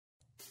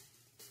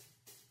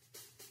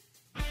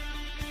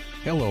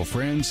Hello,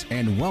 friends,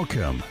 and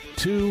welcome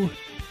to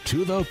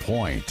the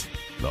Point,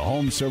 the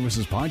home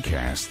services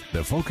podcast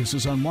that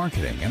focuses on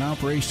marketing and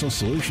operational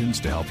solutions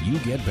to help you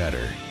get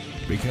better.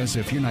 Because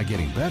if you're not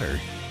getting better,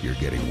 you're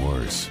getting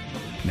worse.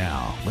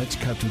 Now, let's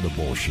cut through the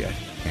bullshit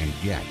and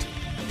get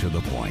to the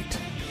point.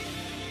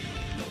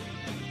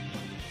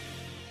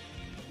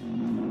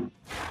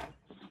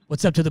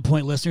 What's up, To The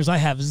Point listeners? I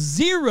have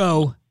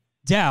zero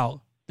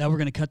doubt that we're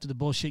going to cut to the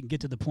bullshit and get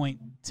to the point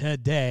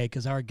today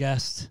because our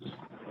guest,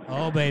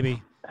 oh,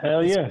 baby.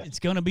 Hell yeah. It's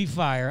going to be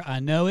fire. I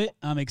know it.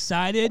 I'm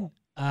excited.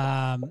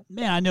 Man,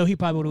 I know he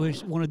probably would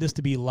have wanted this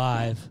to be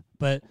live,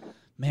 but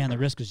man, the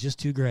risk was just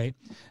too great.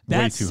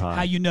 That's way too high.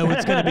 How you know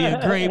it's going to be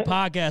a great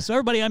podcast. So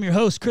everybody, I'm your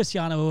host,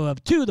 Cristiano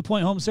of To The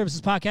Point Home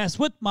Services Podcast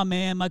with my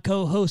man, my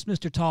co-host,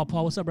 Mr. Tall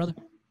Paul. What's up, brother?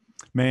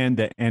 Man,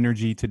 the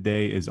energy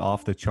today is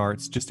off the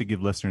charts. Just to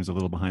give listeners a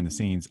little behind the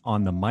scenes,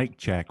 on the mic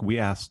check, we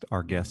asked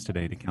our guest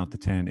today to count to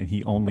 10, and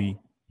he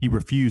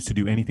refused to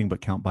do anything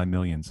but count by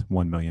millions.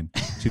 1 million,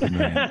 2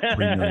 million,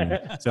 3 million.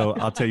 So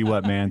I'll tell you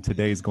what, man,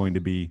 today is going to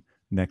be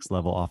next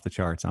level off the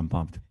charts. I'm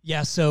pumped.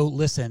 Yeah, so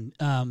listen,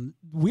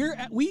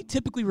 we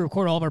typically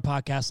record all of our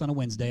podcasts on a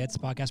Wednesday. It's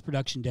podcast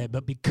production day,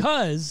 but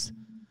because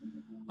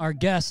our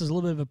guest is a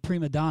little bit of a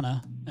prima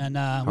donna, and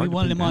we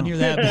wanted him on here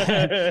that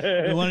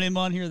bad. We wanted him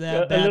on here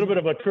that bad. A little bit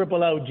of a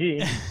triple OG.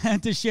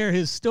 And to share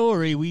his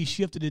story, we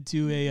shifted it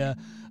to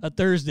a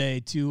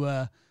Thursday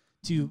to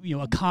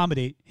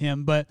accommodate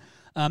him. But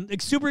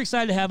super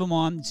excited to have him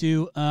on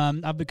too.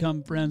 I've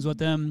become friends with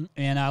him,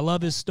 and I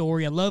love his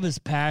story. I love his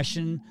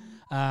passion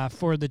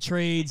for the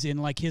trades,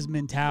 and like his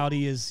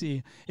mentality is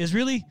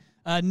really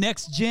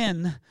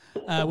Nexgen,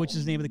 which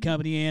is the name of the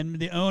company, and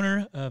the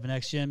owner of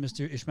Nexgen,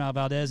 Mr. Ismael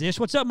Valdez. Ish,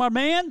 what's up, my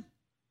man?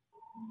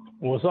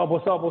 What's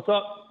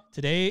up?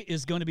 Today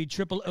is going to be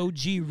triple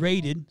OG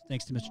rated.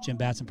 Thanks to Mr. Jim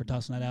Batson for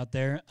tossing that out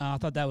there. I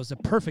thought that was a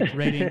perfect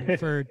rating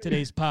for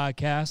today's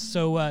podcast.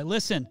 So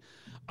listen,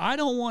 I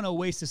don't want to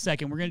waste a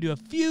second. We're going to do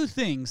a few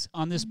things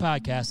on this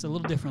podcast a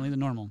little differently than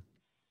normal.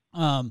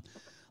 A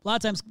lot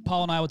of times,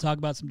 Paul and I will talk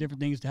about some different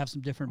things to have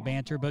some different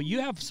banter, but you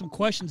have some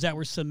questions that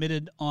were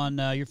submitted on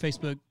your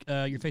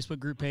Facebook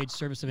group page,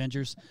 Service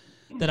Avengers,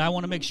 that I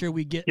want to make sure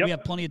we get. Yep. We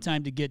have plenty of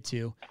time to get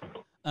to.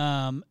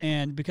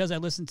 And because I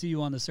listened to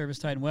you on the Service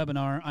Titan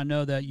webinar, I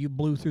know that you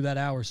blew through that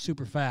hour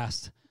super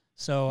fast.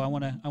 So I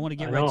want to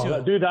get right to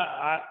it. Dude,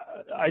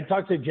 I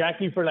talked to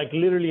Jackie for like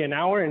literally an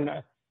hour, and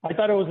I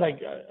thought it was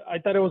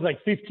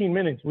like 15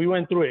 minutes. We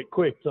went through it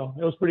quick, so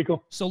it was pretty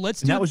cool. So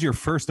that was your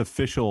first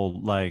official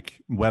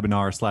like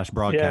webinar /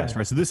 broadcast,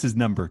 right? So this is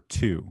number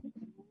 2.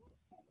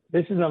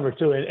 This is number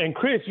 2, and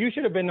Chris, you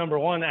should have been number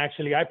 1.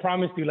 Actually, I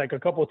promised you like a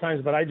couple of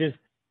times, but I just,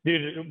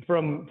 dude,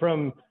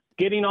 from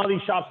getting all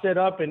these shops set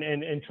up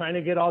and trying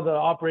to get all the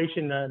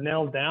operation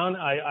nailed down,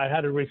 I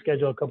had to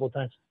reschedule a couple of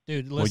times.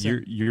 Dude, listen.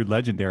 Well, you're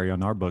legendary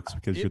on our books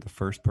because you're the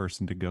first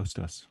person to ghost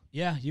us.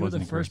 Yeah, you were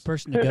the first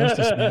person to ghost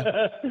us,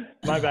 man.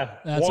 My bad.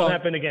 Won't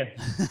happen again.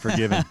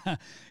 Forgiven.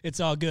 It's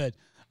all good.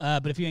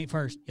 But if you ain't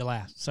first, you're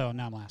last. So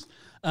now I'm last.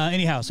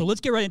 Anyhow, so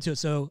let's get right into it.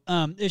 So,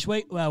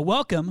 Ishway,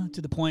 welcome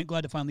to The Point.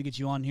 Glad to finally get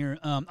you on here.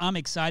 I'm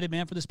excited,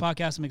 man, for this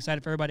podcast. I'm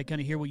excited for everybody to kind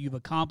of hear what you've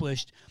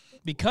accomplished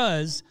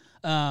because,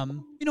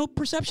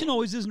 perception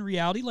always isn't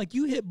reality. Like,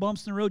 you hit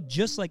bumps in the road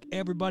just like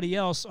everybody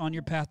else on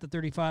your path to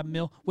 35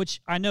 mil,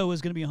 which I know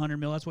is going to be 100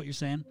 mil. That's what you're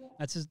saying.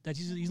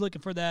 He's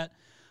looking for that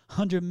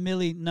 100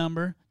 milli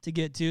number to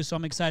get to. So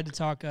I'm excited to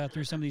talk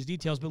through some of these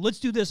details. But let's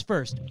do this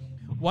first.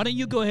 Why don't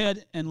you go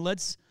ahead and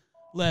let's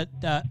let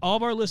all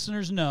of our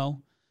listeners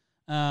know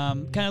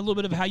kind of a little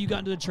bit of how you got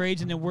into the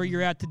trades and then where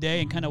you're at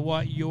today and kind of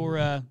what your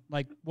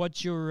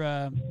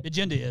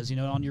agenda is,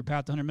 on your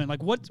path to 100 million.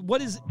 Like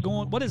what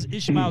is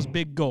Ishmael's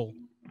big goal?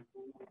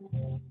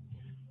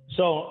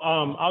 So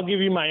I'll give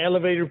you my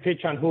elevator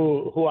pitch on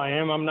who I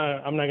am. I'm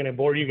not going to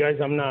bore you guys.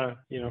 I'm not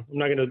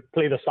going to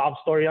play the sob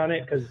story on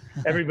it because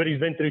everybody's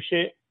been through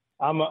shit.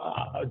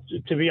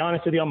 To be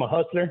honest with you, I'm a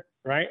hustler,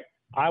 right?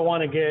 I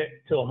want to get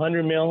to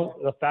 100 mil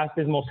the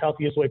fastest, most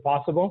healthiest way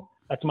possible.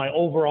 That's my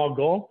overall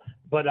goal.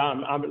 But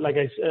I'm like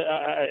I said,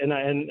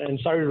 and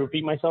sorry to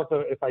repeat myself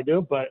if I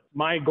do, but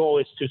my goal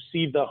is to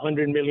see the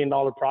 $100 million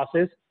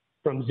process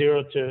from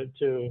 0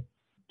 to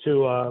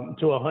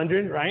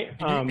 100, right?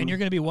 And you're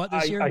going to be what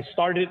this year? I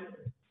started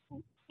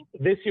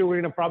this year.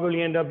 We're going to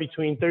probably end up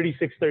between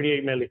 36,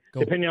 38 million,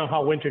 depending on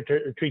how winter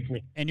treats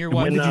me. And you're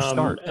what? When did you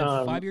start?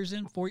 5 years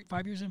in, 4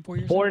 years in, 4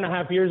 years.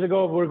 4.5 years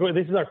ago.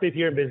 This is our 5th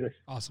year in business.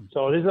 Awesome.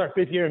 So this is our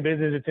 5th year in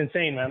business. It's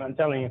insane, man. I'm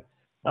telling you.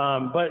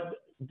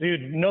 But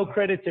dude, no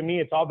credit to me.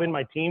 It's all been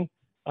my team.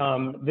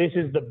 This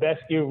is the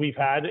best year we've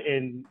had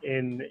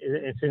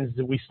since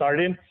we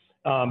started,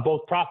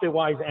 both profit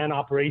wise and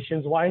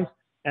operations wise.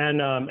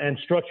 And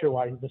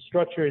structure-wise, the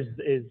structure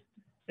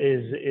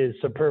is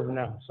superb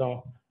now.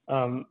 So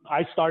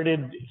I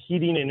started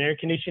heating and air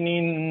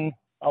conditioning.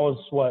 I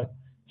was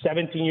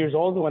 17 years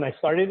old when I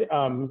started.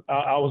 I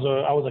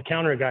was a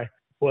counter guy.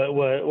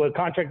 What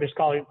contractors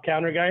call it,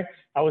 counter guy.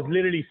 I was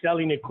literally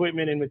selling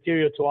equipment and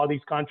material to all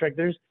these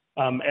contractors.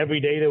 Every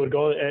day they would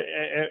go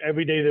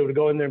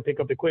in there and pick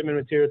up equipment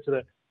material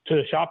to to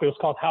the shop. It was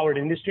called Howard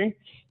Industry.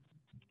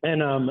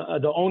 And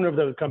the owner of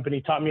the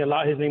company taught me a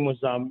lot. His name was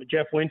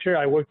Jeff Winter.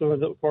 I worked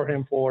for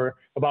him for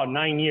about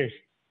 9 years.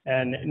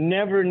 And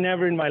never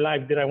in my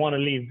life did I want to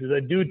leave.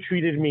 The dude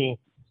treated me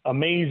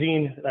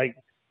amazing. Like,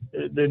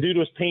 the dude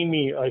was paying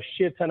me a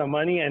shit ton of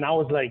money. And I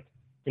was like,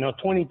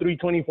 23,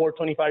 24,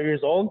 25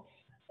 years old.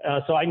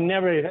 So I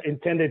never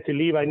intended to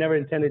leave. I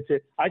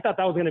thought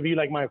that was going to be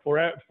like my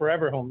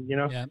forever home,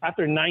 Yeah.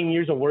 After 9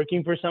 years of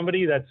working for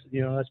somebody, that's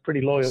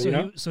pretty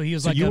loyal, So he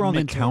was so like, you were on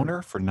the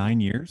counter for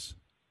 9 years?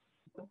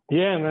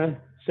 Yeah, man.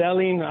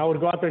 Selling. I would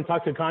go out there and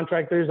talk to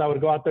contractors. I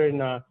would go out there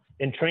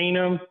and train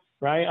them,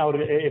 right?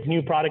 If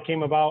new product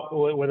came about,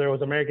 whether it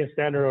was American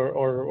Standard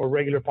or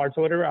regular parts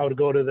or whatever, I would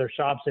go to their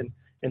shops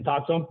and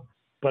talk to them.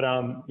 But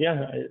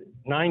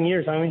 9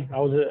 years, I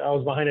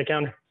was behind a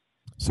counter.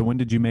 So when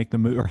did you make the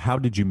move, or how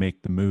did you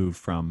make the move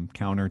from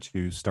counter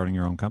to starting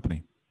your own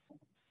company?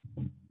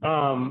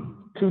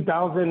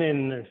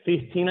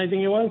 2015, I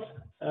think it was.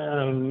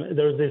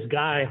 There was this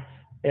guy,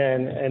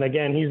 and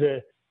again,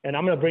 and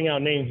I'm gonna bring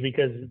out names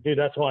because, dude,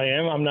 that's who I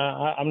am. I'm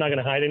not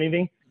gonna hide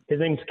anything. His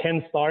name's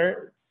Ken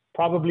Starr.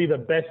 Probably the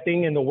best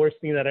thing and the worst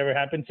thing that ever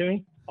happened to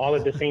me, all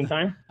at the same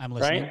time. I'm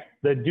listening. Right?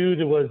 The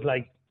dude was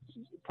like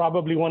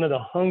probably one of the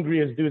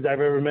hungriest dudes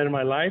I've ever met in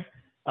my life.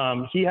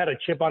 He had a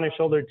chip on his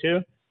shoulder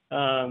too.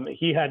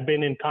 He had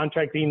been in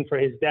contracting for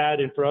his dad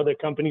and for other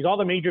companies, all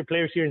the major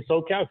players here in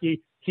SoCal.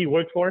 He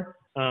worked for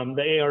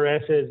the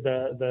ARSs,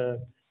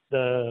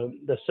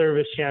 the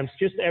service champs,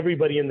 just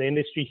everybody in the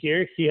industry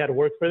here. He had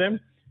worked for them,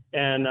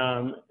 and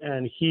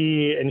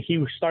he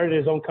started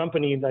his own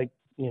company like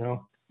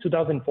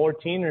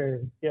 2014 or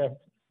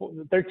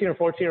 13 or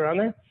 14 around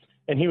there.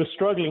 And he was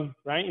struggling,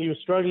 right? He was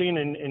struggling,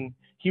 and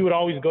he would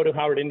always go to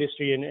Howard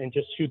Industry and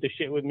just shoot the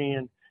shit with me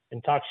and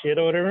talk shit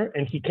or whatever.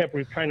 And he kept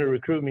trying to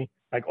recruit me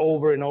like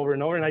over and over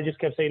and over. And I just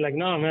kept saying like,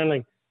 no, man,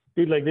 like,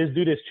 dude, like this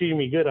dude is treating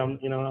me good. I'm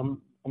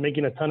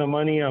making a ton of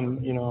money.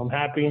 I'm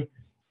happy.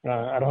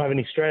 I don't have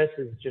any stress.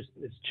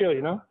 It's chill,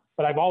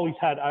 But I've always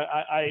had,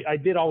 I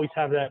did always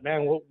have that,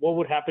 man, what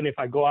would happen if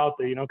I go out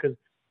there, Cause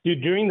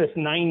dude, during this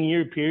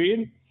 9-year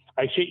period,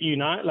 I shit you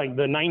not, like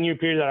the 9-year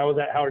period that I was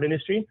at Howard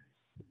Industry,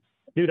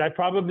 dude, I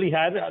probably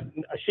had, I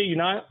shit you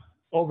not,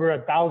 over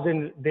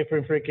 1,000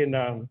 different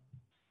freaking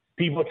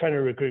people trying to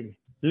recruit me.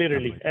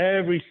 Literally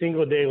every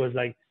single day was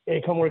like,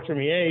 hey, come work for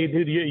me. Hey,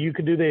 dude, you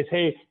could do this.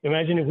 Hey,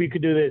 imagine if we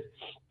could do this.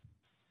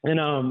 And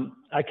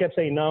I kept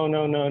saying no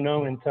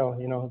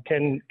until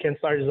Ken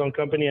started his own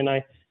company, and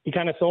he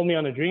kind of sold me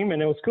on a dream,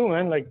 and it was cool,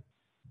 man. Like,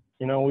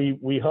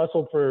 we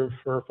hustled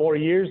for 4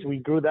 years. We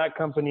grew that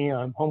company,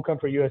 Home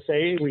Comfort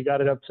USA. We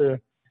got it up to,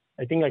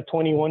 I think, like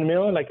 21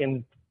 million, like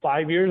in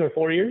 5 years or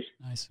 4 years.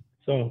 Nice.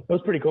 So it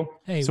was pretty cool.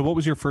 Hey, so what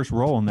was your first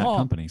role in that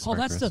company? Paul,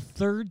 that's the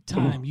third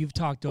time you've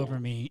talked over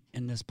me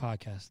in this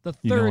podcast. The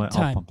You know third what?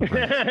 time.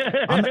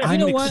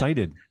 I'm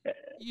excited.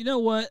 You know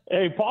what?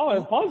 Hey,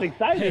 Paul's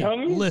excited,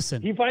 homie.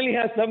 Listen. He finally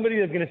has somebody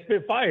that's going to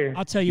spit fire.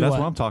 I'll tell you That's what.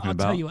 what I'm talking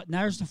about. I'll tell you what.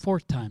 Now there's the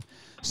fourth time.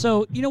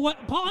 So, you know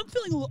what, Paul, I'm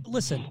feeling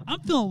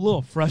a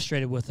little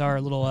frustrated with our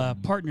little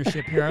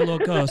partnership here, our little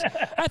co-host.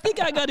 I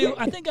think I got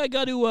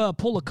to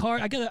pull a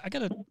card. I got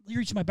to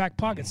reach in my back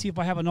pocket, see if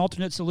I have an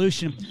alternate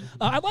solution.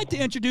 I'd like to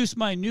introduce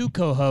my new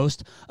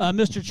co-host,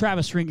 Mr.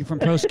 Travis Ringy from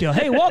ProScale.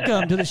 Hey,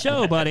 welcome to the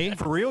show, buddy.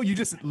 For real? You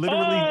just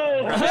literally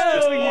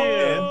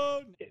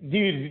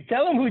Dude,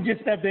 tell him who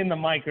just stepped in the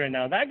mic right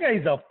now. That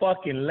guy's a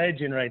fucking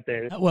legend right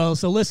there. Well,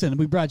 so listen,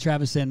 we brought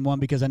Travis in, one,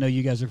 because I know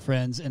you guys are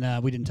friends,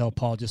 and we didn't tell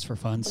Paul just for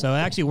fun. So it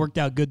actually worked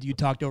out good that you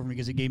talked over me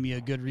because it gave me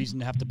a good reason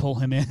to have to pull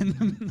him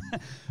in.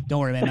 Don't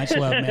worry, man. Much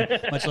love,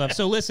 man. Much love.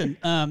 So listen,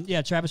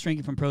 Travis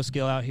Ringy from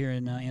ProScale out here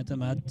in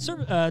Anthem.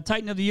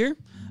 Titan of the Year.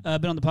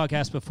 Been on the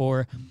podcast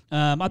before.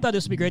 I thought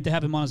this would be great to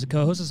have him on as a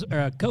co-host.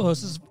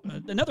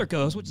 Another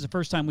co-host, which is the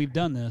first time we've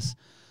done this.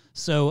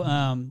 So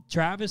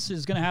Travis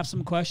is going to have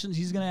some questions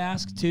he's going to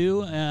ask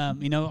too.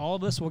 All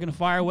of us, we're going to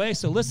fire away.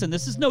 So listen,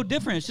 this is no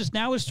different. It's just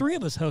now it's three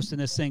of us hosting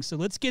this thing. So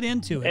let's get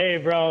into it. Hey,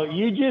 bro,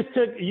 you just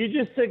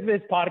took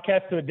this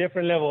podcast to a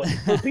different level.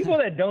 For people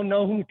that don't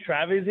know who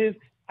Travis is,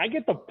 I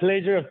get the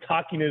pleasure of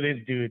talking to this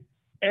dude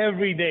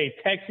every day,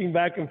 texting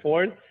back and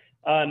forth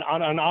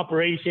on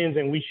operations,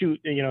 and we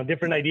shoot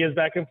different ideas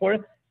back and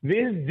forth.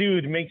 This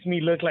dude makes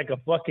me look like a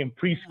fucking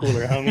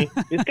preschooler, homie.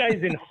 This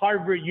guy's in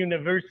Harvard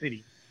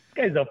University.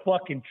 This guy's a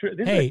fuking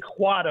this is a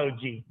quad OG.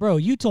 Bro,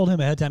 you told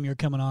him ahead of time you were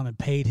coming on and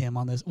paid him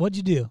on this. What'd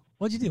you do?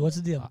 What's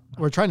the deal?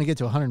 We're trying to get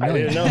to 100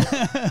 million.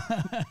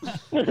 I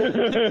didn't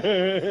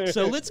know.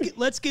 So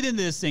let's get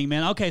into this thing,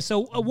 man. Okay,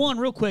 so one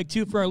real quick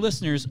too for our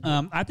listeners.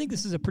 I think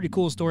this is a pretty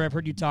cool story. I've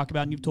heard you talk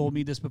about, and you've told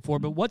me this before.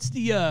 But what's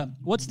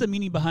the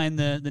meaning behind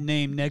the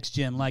name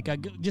Nexgen? Like,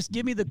 just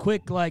give me the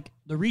quick the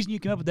reason you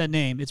came up with that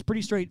name. It's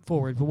pretty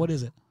straightforward. But what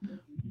is it?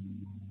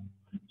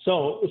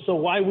 So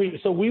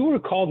we were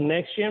called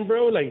Nexgen,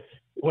 bro. Like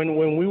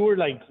when we were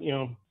I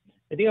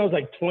think I was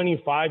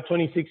 25,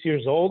 26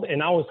 years old,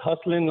 and I was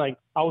hustling.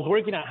 I was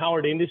working at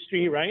Howard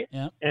Industry, right?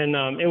 Yeah. And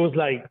it was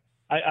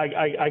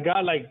I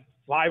got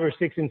 5 or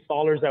 6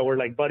 installers that were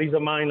like buddies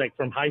of mine, like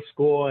from high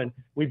school, and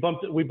we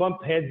bumped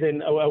heads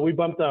in, we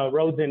bumped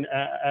roads in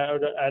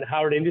at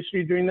Howard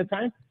Industries during the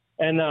time,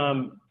 and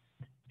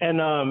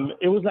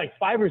it was like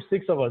 5 or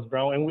 6 of us,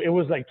 bro, and it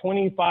was like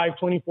 25,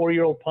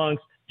 24-year-old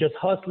punks just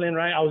hustling,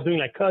 right? I was doing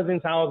like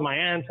cousins' house, my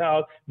aunt's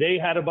house. They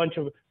had a bunch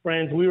of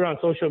friends. We were on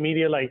social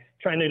media, like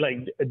trying to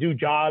like do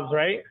jobs,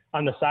 right,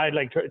 on the side,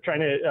 like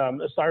trying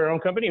to start our own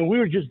company, and we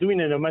were just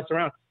doing it to mess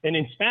around. And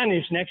in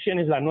Spanish, Nexgen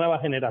is la nueva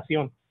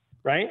generación,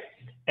 right?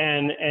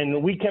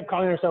 And we kept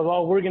calling ourselves,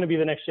 oh, we're going to be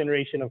the next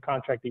generation of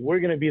contracting. We're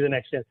going to be the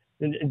next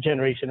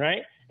generation,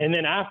 right? And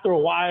then after a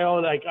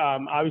while, like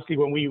obviously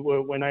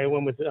when I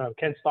went with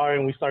Ken Starr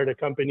and we started a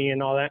company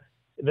and all that,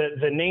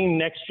 the name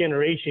Next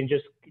Generation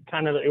just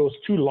kind of, it was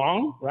too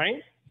long,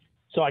 right?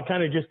 So I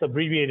kind of just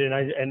abbreviated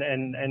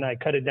and I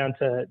cut it down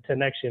to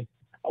Nexgen.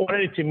 I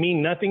wanted it to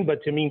mean nothing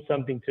but to mean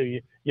something to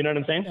you. You know what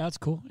I'm saying? Yeah, that's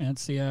cool. And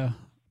it's the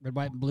red,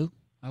 white, and blue.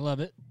 I love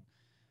it.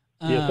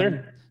 Yes,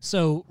 sir.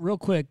 So real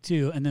quick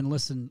too, and then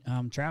listen,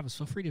 Travis,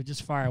 feel free to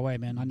just fire away,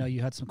 man. I know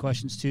you had some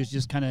questions too. So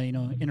just kind of,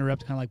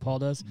 interrupt kind of like Paul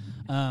does.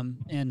 I love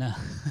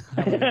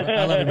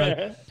you,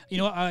 brother. You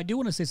know, I do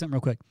want to say something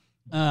real quick.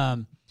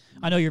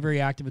 I know you're very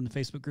active in the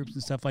Facebook groups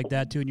and stuff like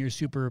that too, and you're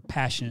super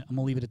passionate. I'm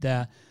gonna leave it at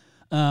that.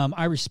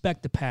 I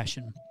respect the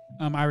passion.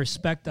 I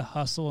respect the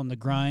hustle and the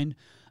grind.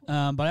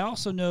 But I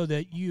also know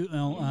that you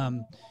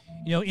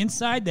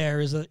inside there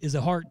is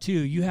a heart too.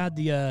 You had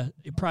the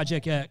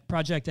Project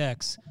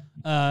X.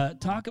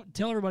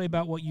 Tell everybody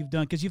about what you've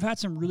done, because you've had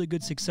some really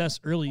good success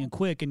early and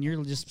quick, and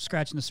you're just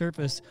scratching the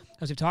surface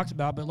as we've talked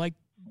about. But like,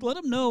 let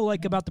them know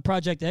like about the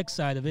Project X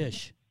side of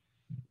Ish.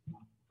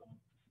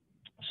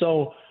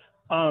 So,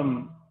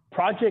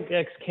 Project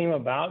X came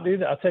about,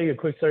 dude. I'll tell you a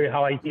quick story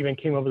how I even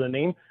came up with the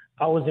name.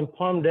 I was in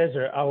Palm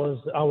Desert. I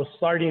was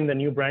starting the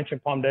new branch in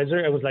Palm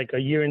Desert. It was like a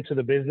year into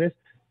the business.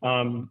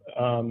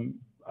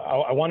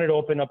 I wanted to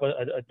open up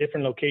a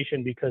different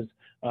location because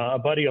a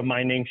buddy of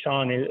mine named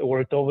Sean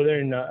worked over there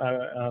and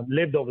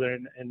lived over there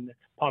in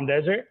Palm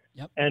Desert.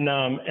 Yep. And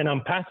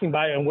I'm passing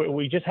by, and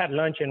we just had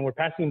lunch, and we're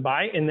passing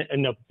by in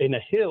a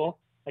hill,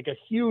 like a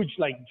huge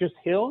just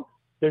hill.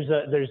 There's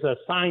a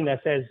sign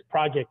that says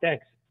Project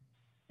X,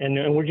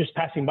 and we're just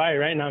passing by,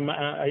 right? And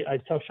I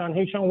tell Sean,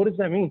 hey Sean, what does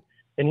that mean?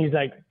 And he's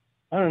like,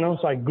 I don't know.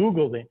 So I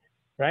Googled it,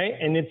 right?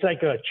 And it's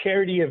like a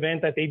charity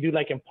event that they do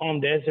like in Palm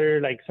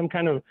Desert, like some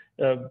kind of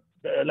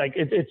like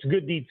it's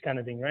good deeds kind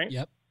of thing, right?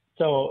 Yep.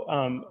 So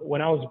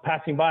when I was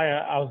passing by,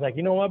 I was like,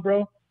 you know what,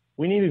 bro?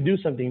 We need to do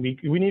something.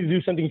 We need to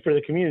do something for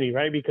the community,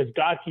 right? Because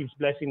God keeps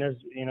blessing us.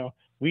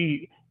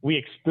 We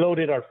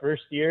exploded our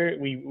first year.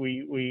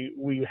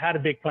 We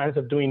had big plans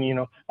of doing,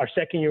 our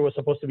second year was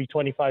supposed to be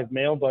 25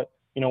 mil, but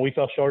we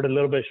fell short, a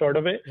little bit short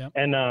of it. Yep.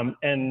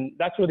 And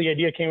that's where the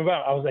idea came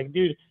about. I was like,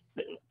 dude,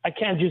 I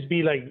can't just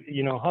be like,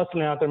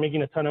 hustling out there,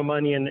 making a ton of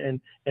money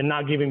and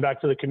not giving back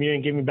to the community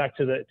and giving back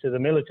to the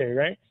military,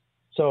 right?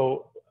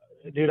 So,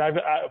 dude, I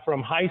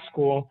from high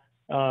school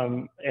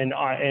and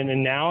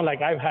now,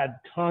 like, I've had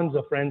tons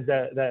of friends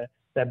that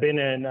been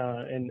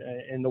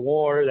in the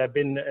war, that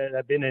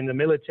been in the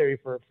military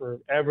for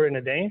forever and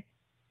a day.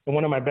 And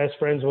one of my best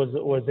friends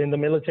was in the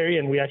military,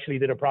 and we actually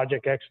did a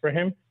Project X for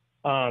him.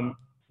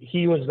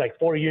 He was like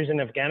 4 years in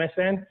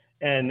Afghanistan.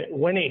 And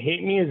when it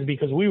hit me is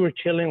because we were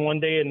chilling one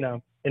day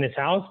in his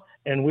house,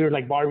 and we were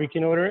like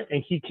barbecuing over,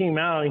 and he came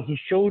out and he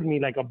showed me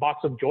like a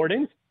box of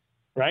Jordans,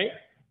 right?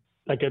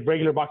 Like a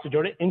regular box of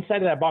Jordans. Inside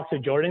of that box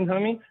of Jordans,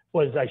 homie,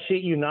 was, I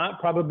shit you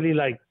not, probably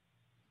like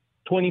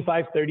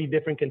 25, 30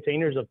 different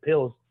containers of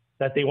pills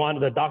that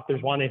the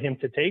doctors wanted him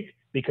to take,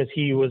 because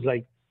he was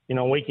like,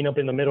 waking up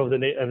in the middle of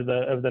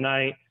the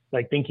night,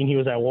 like thinking he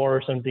was at war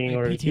or something,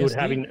 or he was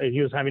having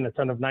a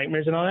ton of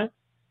nightmares and all that.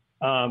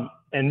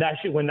 And that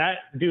shit, when that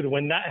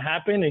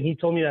happened and he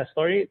told me that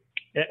story,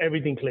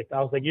 everything clicked.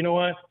 I was like, you know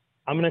what?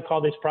 I'm going to call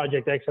this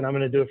Project X, and I'm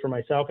going to do it for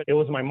myself. It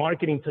was my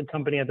marketing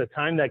company at the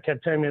time that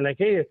kept telling me like,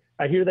 hey,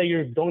 I hear that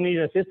you're donating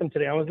a system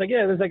today. I was like,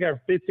 yeah, this is like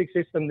our 5th, 6th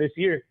system this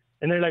year.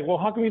 And they're like, well,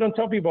 how come you don't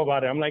tell people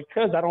about it? I'm like,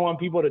 cause I don't want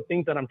people to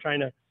think that I'm trying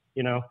to,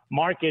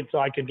 market so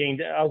I could gain.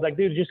 I was like,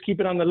 dude, just keep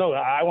it on the low.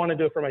 I want to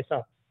do it for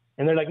myself.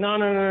 And they're like,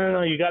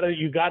 no. You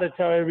gotta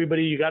tell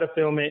everybody, you gotta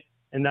film it.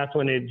 And that's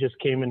when it just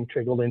came and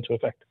trickled into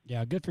effect.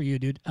 Yeah, good for you,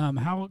 dude.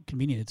 How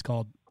convenient it's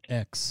called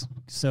X.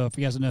 So if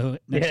you guys don't know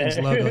Nexgen's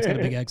logo, it's got a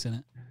big X in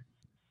it.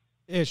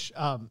 Ish,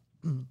 I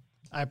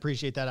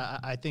appreciate that.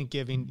 I think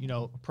giving,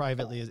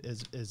 privately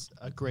is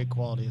a great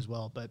quality as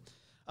well. But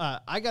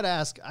I got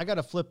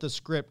to flip the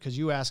script, because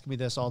you ask me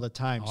this all the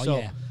time. Oh, so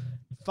yeah.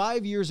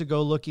 5 years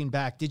ago, looking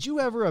back, did you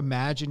ever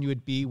imagine you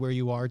would be where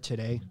you are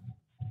today?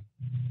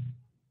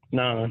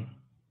 No,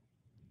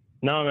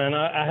 man.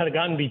 I had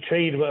gotten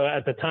betrayed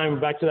at the time.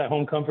 Back to that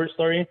home comfort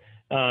story.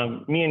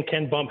 Me and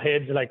Ken bump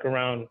heads like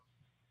around,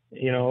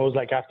 it was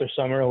like after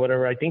summer or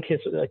whatever. I think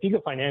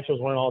the financials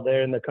weren't all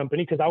there in the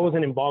company, because I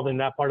wasn't involved in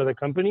that part of the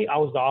company. I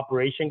was the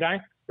operation guy,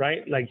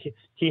 right? Like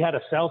he had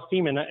a sales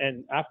team, and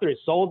after it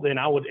sold, then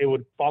it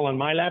would fall on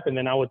my lap, and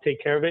then I would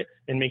take care of it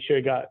and make sure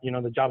it got,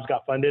 the jobs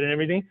got funded and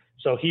everything.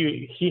 So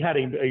he had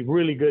a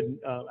really good,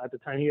 at the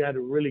time, he had a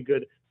really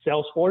good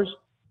sales force,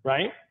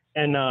 right?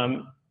 And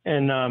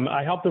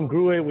I helped him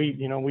grow it.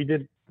 We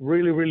did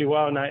really, really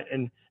well.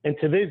 And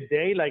to this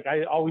day, like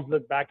I always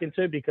look back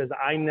into it because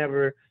I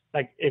never,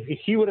 like if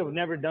he would have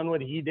never done what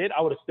he did,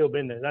 I would have still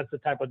been there. That's the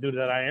type of dude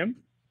that I am.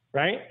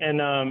 Right. And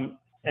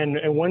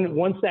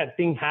once that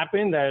thing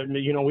happened that,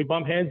 we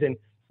bumped heads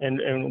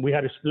and we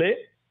had to split,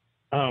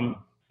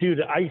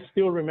 dude, I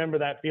still remember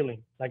that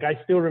feeling. Like I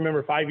still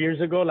remember 5 years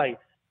ago, like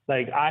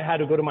I had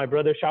to go to my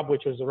brother's shop,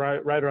 which was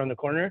right around the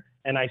corner.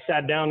 And I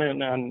sat down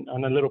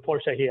on a little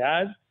porch that he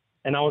had.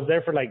 And I was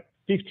there for like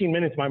 15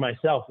 minutes by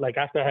myself. Like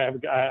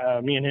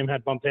after me and him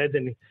had bumped heads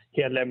and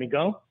he had let me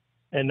go.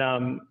 And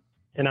I'm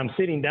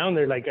sitting down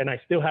there, like, and I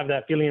still have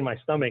that feeling in my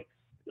stomach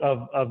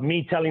of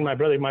me telling my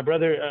brother,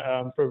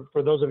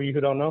 for those of you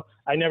who don't know,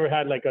 I never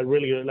had like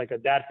a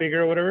dad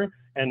figure or whatever.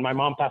 And my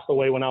mom passed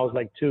away when I was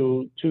like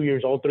 3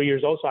 years old.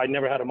 So I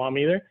never had a mom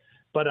either.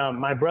 But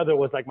my brother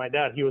was like my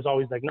dad. He was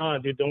always like, no,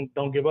 dude,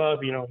 don't give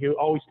up. He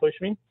always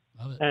pushed me.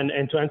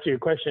 And to answer your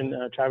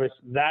question, Travis,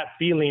 that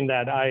feeling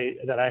that I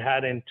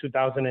had in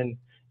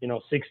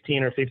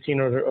 2016 or 15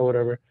 or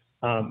whatever,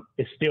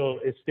 it's still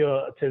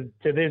to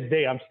this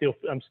day, I'm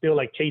still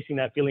like chasing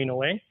that feeling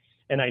away.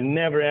 And I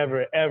never,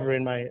 ever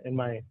in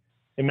my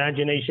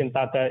imagination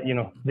thought that,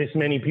 this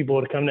many people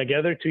would come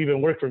together to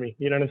even work for me.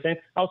 You know what I'm saying?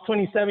 I was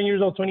 27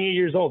 years old, 28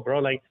 years old, bro.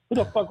 Like, who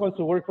the fuck wants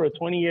to work for a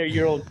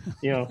 28-year-old,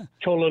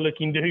 cholo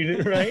looking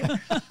dude, right?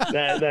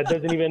 that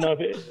doesn't even know if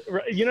it,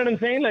 you know what I'm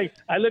saying? Like,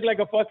 I look like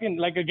a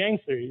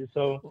gangster.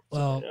 So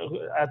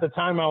at the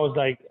time I was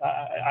like,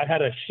 I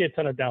had a shit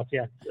ton of doubts.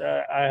 Yeah.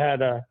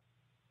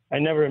 I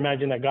never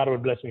imagined that God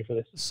would bless me for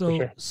this.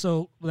 So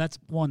that's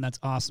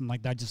awesome.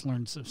 Like I just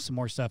learned some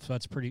more stuff. So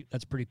that's pretty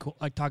cool.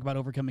 Like talk about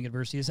overcoming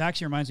adversity. This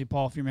actually reminds me,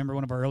 Paul, if you remember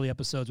one of our early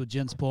episodes with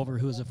Jens Pulver,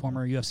 who is a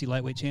former UFC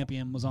lightweight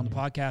champion, was on the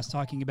podcast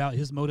talking about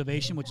his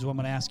motivation, which is what I'm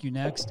going to ask you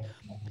next.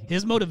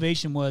 His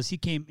motivation was he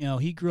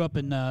grew up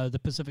in the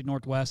Pacific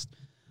Northwest.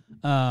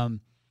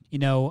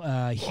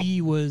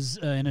 He was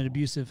in an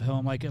abusive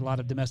home, like a lot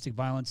of domestic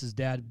violence. His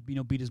dad,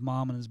 beat his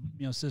mom and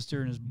his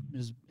sister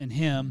and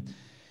him.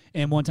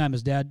 And one time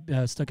his dad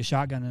stuck a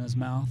shotgun in his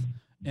mouth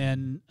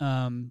and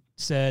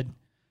said,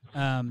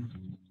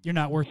 you're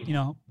not worth,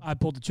 I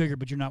pulled the trigger,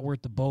 but you're not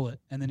worth the bullet.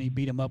 And then he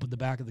beat him up with the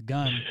back of the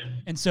gun.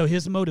 And so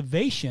his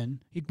motivation,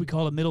 we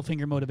call it middle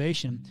finger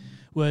motivation,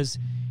 was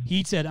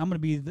he said, I'm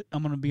going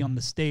to be on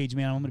the stage,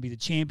 man. I'm going to be the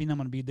champion. I'm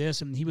going to be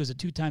this. And he was a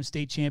 2-time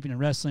state champion in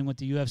wrestling with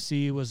the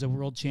UFC, was a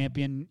world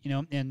champion,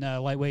 in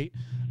lightweight,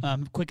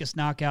 quickest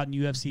knockout in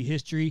UFC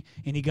history.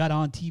 And he got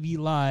on TV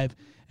live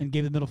and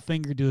gave the middle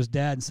finger to his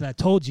dad and said, I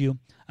told you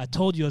I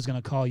was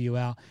going to call you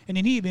out. And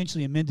then he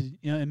eventually amended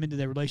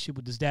that relationship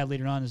with his dad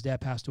later on. His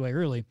dad passed away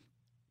early.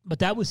 But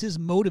that was his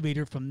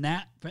motivator for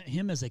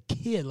him as a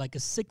kid, like a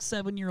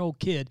 6-7-year-old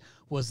kid,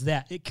 was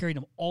that. It carried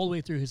him all the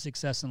way through his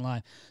success in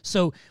life.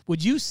 So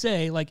would you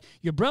say, like,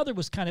 your brother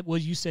was kind of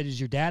what you said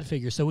is your dad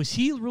figure. So was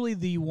he really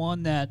the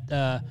one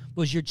that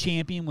was your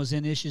champion, was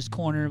in Ish's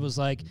corner, was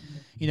like,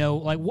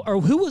 or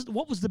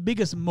what was the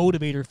biggest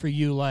motivator for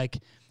you, like,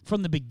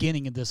 from the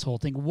beginning of this whole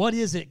thing? What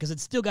is it? Because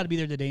it's still got to be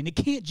there today, and it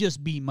can't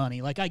just be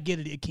money. Like, I get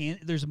it. It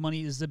can't. There's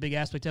money is a big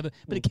aspect of it,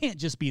 but it can't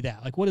just be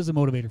that. Like, what is the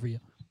motivator for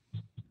you?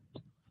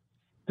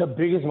 The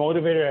biggest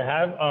motivator I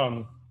have,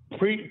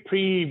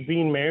 pre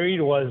being married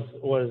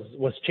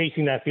was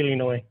chasing that feeling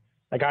away.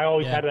 Like I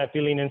always had that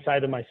feeling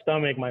inside of my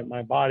stomach.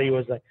 My body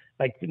was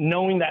like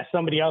knowing that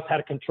somebody else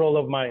had control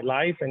of my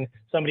life and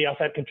somebody else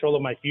had control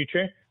of my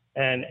future.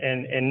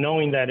 And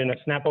knowing that in a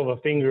snap of a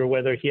finger,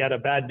 whether he had a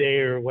bad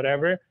day or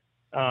whatever,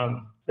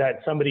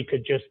 that somebody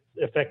could just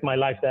affect my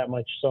life that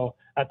much. So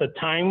at the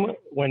time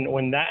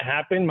when that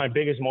happened, my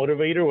biggest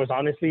motivator was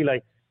honestly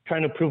like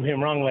trying to prove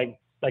him wrong, like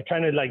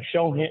trying to like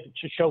show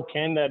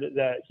Ken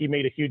that he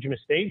made a huge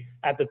mistake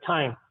at the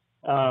time.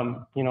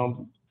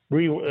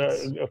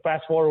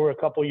 Fast forward a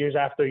couple years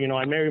after,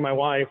 I married my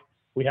wife,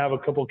 we have a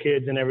couple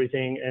kids and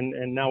everything.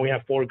 And now we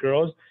have 4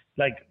 girls.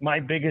 Like my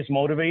biggest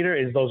motivator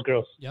is those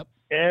girls. Yep.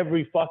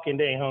 Every fucking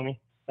day, homie.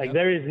 Like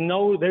there's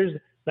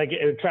like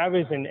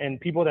Travis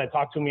and people that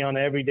talk to me on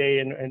every day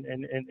and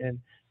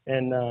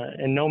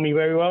know me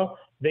very well.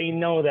 They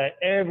know that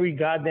every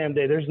goddamn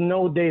day, there's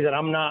no day that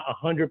I'm not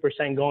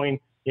 100% going,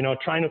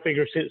 trying to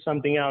figure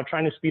something out,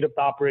 trying to speed up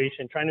the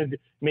operation, trying to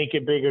make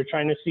it bigger,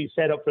 trying to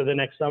set up for the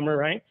next summer,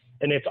 right?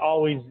 And it's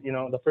always,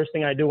 the first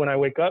thing I do when I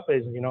wake up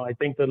is, I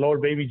thank the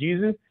Lord, baby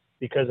Jesus,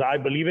 because I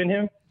believe in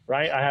him,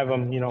 right? I have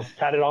him,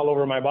 tatted all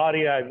over my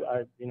body.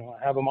 I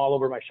have him all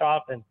over my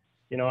shop, and,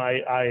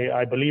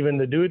 I believe in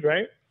the dude,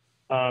 right?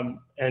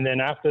 And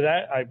then after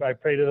that, I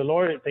pray to the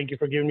Lord, thank you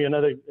for giving me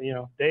another,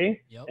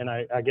 day, and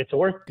I get to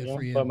work. Good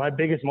for you. But my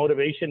biggest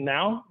motivation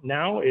now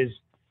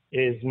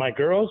is my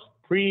girls.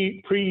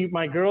 Pre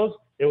my girls,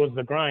 it was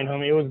the grind,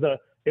 homie.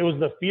 It was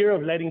the fear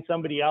of letting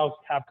somebody else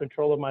have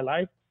control of my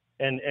life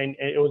and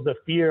it was the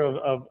fear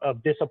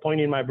of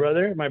disappointing my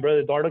brother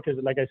Eduardo,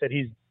 because like I said,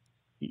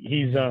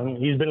 he's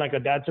been like a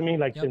dad to me,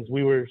 like since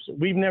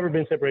we've never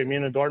been separated, me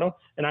and Eduardo.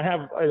 And I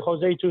have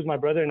Jose too, is my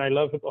brother, and I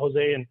love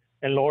Jose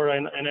and Laura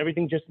and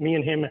everything. Just me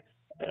and him.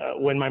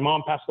 When my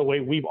mom passed away,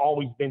 we've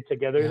always been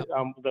together.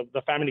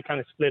 The family kind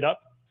of split up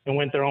and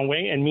went their own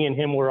way, and me and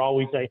him were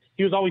always like,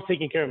 he was always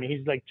taking care of me.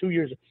 He's like 2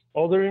 years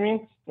older than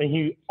me, and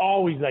he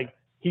always like,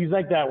 he's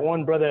like that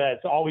one brother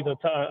that's always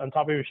on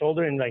top of your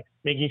shoulder and like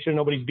making sure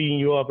nobody's beating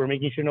you up or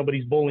making sure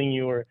nobody's bullying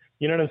you, or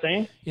you know what I'm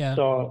saying? Yeah.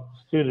 So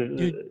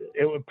dude,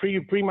 it was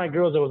pre my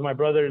girls, it was my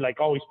brother like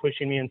always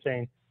pushing me and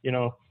saying, you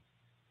know,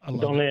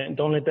 don't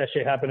let that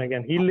shit happen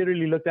again. He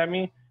literally looked at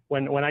me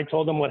when I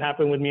told him what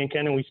happened with me and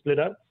Ken and we split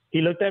up.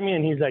 He looked at me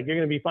and he's like, "You're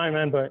gonna be fine,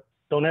 man, but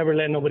don't ever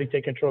let nobody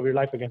take control of your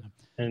life again."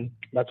 And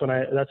that's when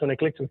it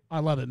clicked to me. I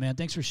love it, man.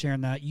 Thanks for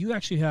sharing that. You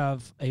actually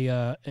have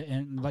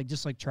and like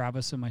just like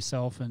Travis and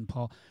myself and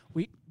Paul,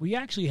 we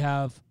actually you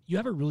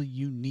have a really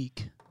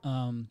unique.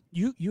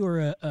 You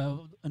are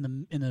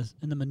in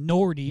the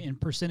minority in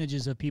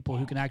percentages of people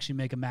who can actually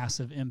make a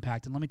massive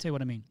impact. And let me tell you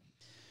what I mean.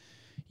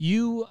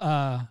 You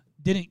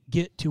didn't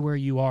get to where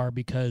you are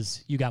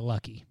because you got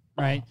lucky,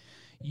 right?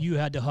 You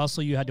had to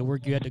hustle, you had to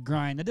work, you had to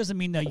grind. That doesn't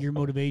mean that your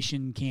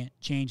motivation can't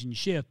change and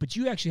shift, but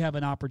you actually have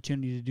an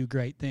opportunity to do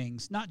great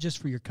things, not just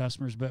for your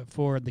customers, but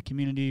for the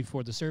community,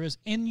 for the service,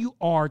 and you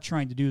are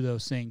trying to do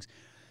those things.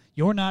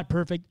 You're not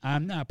perfect.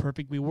 I'm not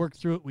perfect. We work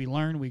through it. We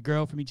learn. We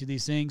grow from each of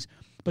these things,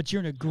 but you're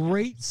in a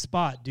great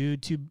spot,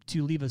 dude,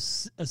 to leave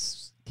a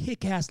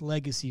kick-ass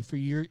legacy for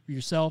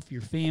yourself,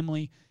 your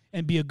family,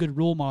 and be a good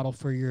role model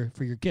for your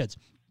kids.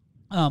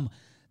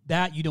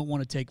 That you don't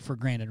want to take for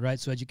granted, right?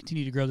 So as you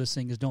continue to grow this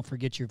thing, is don't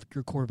forget your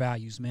core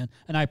values, man.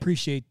 And I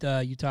appreciate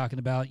you talking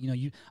about,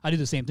 I do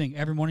the same thing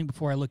every morning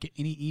before I look at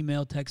any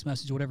email, text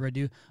message, whatever I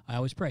do. I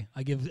always pray.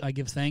 I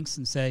give thanks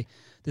and say,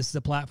 this is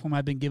a platform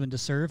I've been given to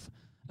serve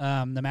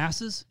the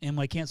masses, and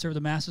when I can't serve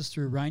the masses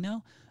through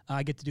Rhino,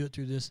 I get to do it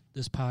through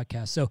this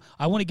podcast. So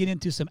I want to get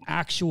into some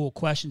actual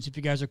questions, if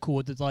you guys are cool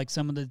with it, like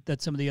some of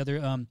the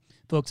other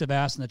folks have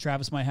asked, and that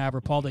Travis might have,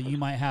 or Paul, that you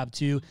might have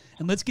too.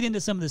 And let's get into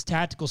some of this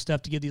tactical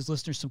stuff to give these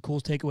listeners some cool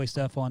takeaway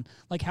stuff on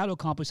like how to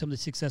accomplish some of the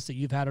success that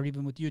you've had, or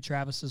even with you,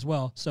 Travis, as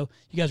well. So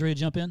you guys ready to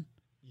jump in?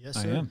 Yes,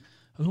 sir. I am.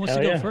 Who wants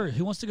to go first?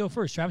 Who wants to go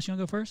first? Travis, you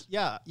want to go first?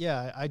 Yeah,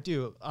 I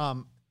do.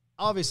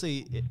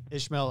 Obviously,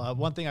 Ismael,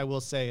 one thing I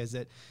will say is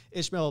that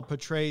Ismael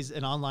portrays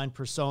an online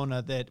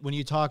persona that when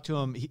you talk to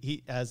him,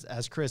 he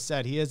as Chris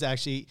said, he's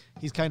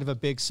kind of a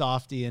big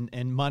softy,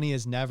 and money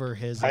is never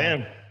his. I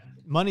am.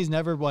 Money's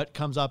never what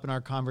comes up in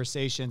our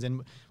conversations.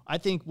 And I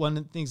think one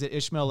of the things that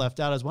Ismael left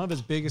out is one of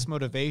his biggest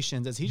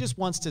motivations is he just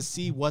wants to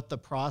see what the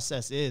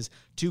process is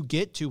to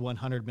get to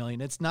 100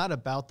 million. It's not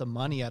about the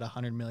money at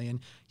 100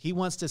 million. He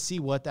wants to see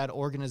what that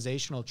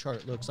organizational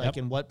chart looks like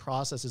and what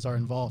processes are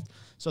involved.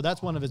 So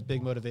that's one of his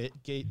big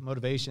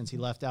motivations he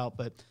left out.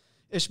 But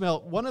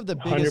Ismael, one of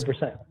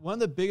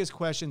the biggest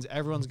questions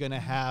everyone's going to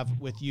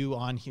have with you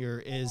on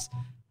here is,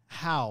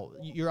 how?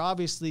 You're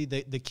obviously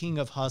the king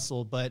of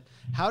hustle, but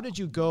how did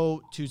you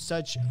go to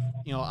such,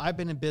 I've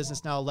been in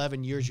business now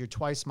 11 years, you're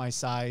twice my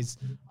size.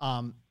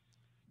 And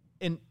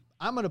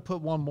I'm going to put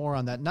one more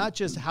on that. Not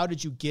just how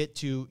did you get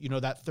to,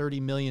 that 30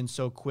 million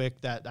so quick,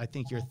 that I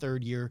think your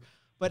third year,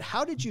 but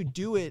how did you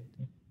do it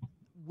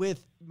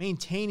with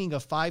maintaining a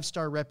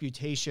 5-star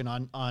reputation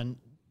on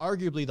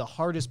arguably the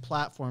hardest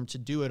platform to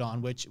do it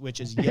on, which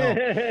is Yelp?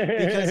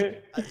 Because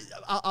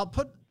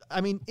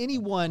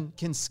anyone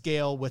can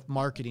scale with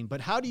marketing, but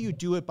how do you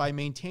do it by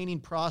maintaining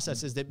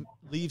processes that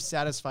leave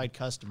satisfied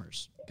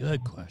customers?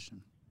 Good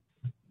question.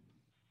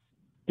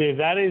 Dude,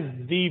 that is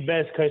the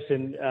best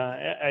question.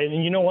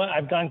 And you know what?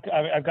 I've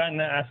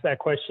gotten asked that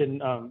question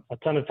a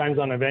ton of times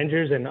on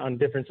Avengers and on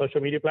different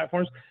social media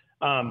platforms.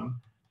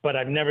 But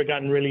I've never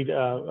gotten really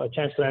a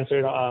chance to answer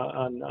it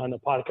on the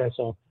podcast.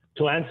 So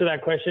to answer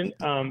that question,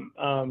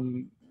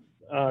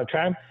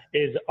 Trav,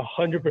 is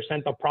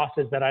 100% the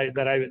process that I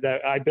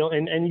built,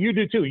 and you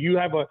do too. You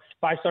have a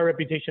 5-star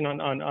reputation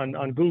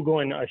on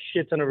Google and a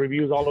shit ton of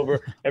reviews all over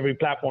every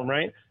platform,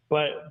 right?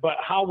 But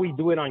how we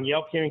do it on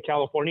Yelp here in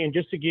California, and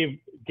just to give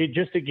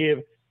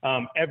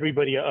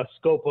everybody a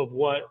scope of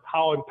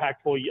how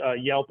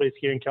impactful Yelp is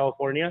here in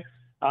California,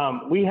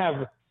 we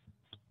have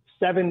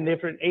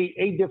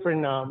eight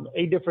different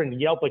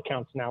Yelp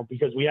accounts now,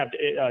 because we have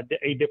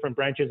 8 different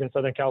branches in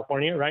Southern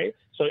California, right?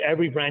 So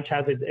every branch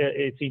has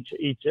its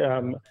each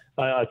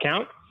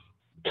account.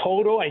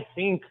 Total, I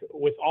think,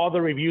 with all the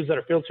reviews that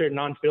are filtered and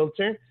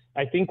non-filtered,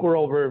 I think we're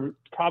over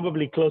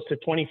probably close to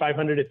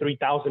 2,500 to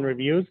 3,000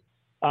 reviews,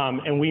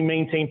 and we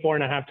maintain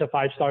 4.5 to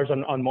 5 stars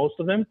on most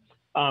of them.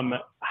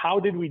 How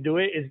did we do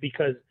it? Is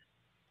because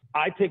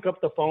I pick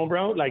up the phone,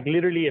 bro. Like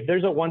literally, if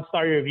there's a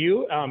 1-star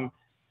review,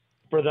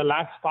 for the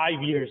last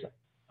 5 years,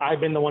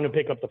 I've been the one to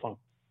pick up the phone.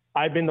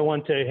 I've been the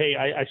one to, hey,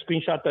 I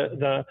screenshot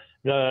the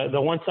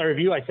 1-star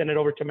review. I send it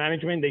over to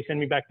management. They send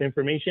me back the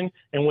information.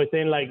 And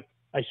within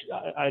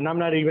and I'm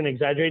not even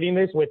exaggerating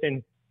this,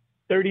 within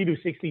 30 to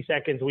 60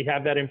 seconds, we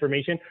have that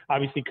information.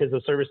 Obviously, because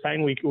of service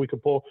time, we could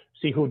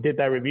see who did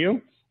that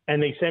review.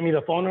 And they send me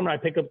the phone number. I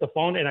pick up the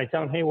phone and I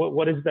tell them, hey,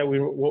 what is that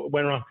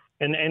went wrong?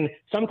 And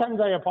sometimes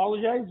I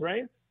apologize,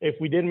 right? If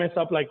we did mess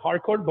up like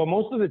hardcore, but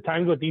most of the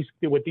times what these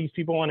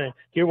people want to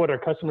hear, what our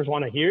customers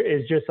want to hear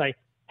is just like,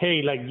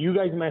 hey, like you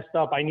guys messed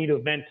up. I need to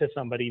vent to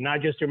somebody,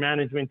 not just your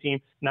management team,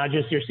 not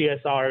just your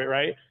CSR,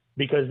 right?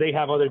 Because they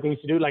have other things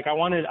to do. Like I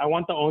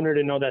want the owner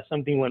to know that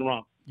something went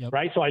wrong,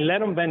 right? So I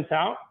let them vent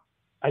out.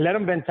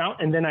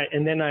 And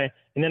then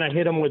I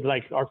hit them with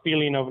like our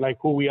feeling of like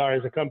who we are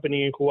as a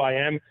company, who I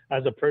am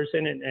as a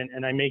person,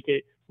 and I make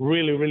it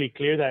really, really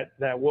clear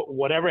that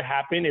whatever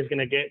happened is going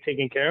to get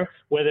taken care of,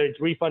 whether it's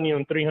refunding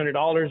them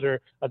 $300 or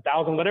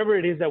 $1,000, whatever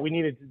it is that we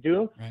needed to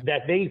do, right,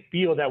 that they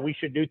feel that we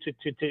should do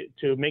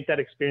to make that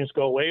experience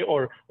go away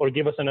or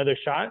give us another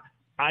shot.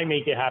 I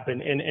make it happen,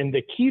 and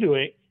the key to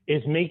it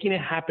is making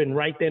it happen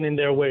right then and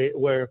there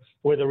where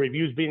the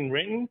review's being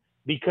written.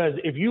 Because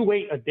if you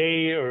wait a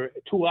day or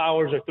 2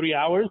 hours or 3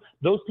 hours,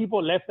 those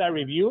people left that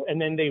review and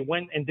then they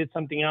went and did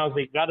something else.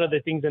 They got other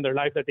things in their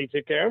life that they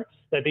took care of,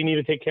 that they need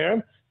to take care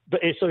of.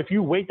 But so if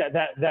you wait,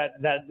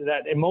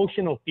 that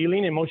emotional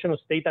feeling, emotional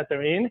state that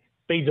they're in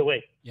fades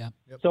away. Yeah.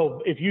 Yep.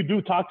 So if you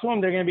do talk to them,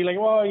 they're going to be like,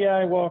 well,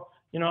 yeah, well,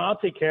 I'll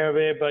take care of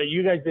it, but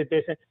you guys did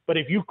this. But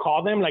if you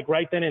call them like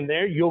right then and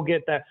there, you'll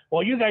get that,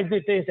 well, you guys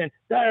did this and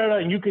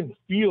and you can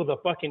feel the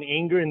fucking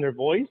anger in their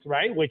voice,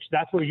 right? Which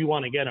that's where you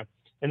want to get them.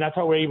 And that's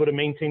how we're able to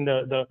maintain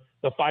the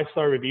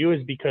 5-star review,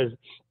 is because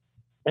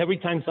every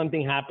time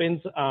something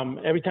happens,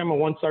 every time a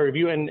 1-star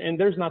review, and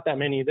there's not that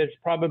many, there's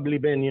probably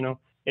been,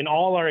 in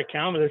all our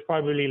accounts, there's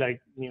probably like,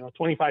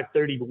 25,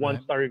 30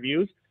 1-star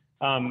reviews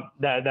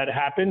that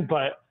happen.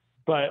 But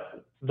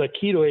the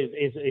key to it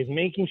is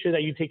making sure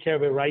that you take care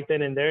of it right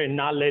then and there and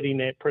not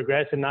letting it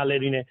progress and not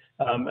letting it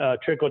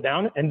trickle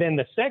down. And then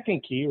the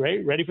second key,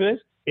 right, ready for this,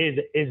 is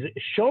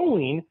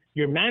showing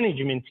your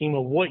management team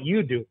of what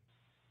you do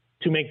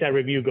to make that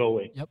review go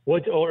away, yep,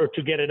 or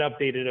to get it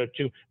updated, or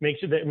to make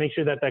sure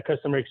that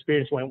customer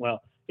experience went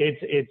well.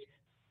 It's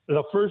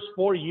the first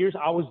 4 years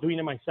I was doing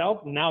it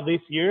myself. Now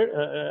this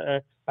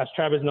year, as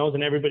Travis knows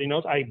and everybody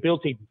knows, I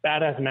built a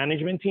badass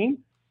management team,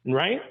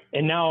 right?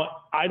 And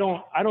now I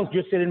don't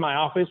just sit in my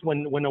office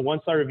when a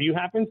 1-star review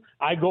happens.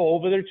 I go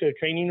over there to a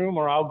training room,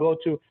 or I'll go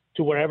to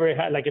wherever it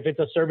had, like if it's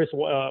a service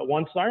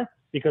 1-star,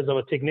 because of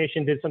a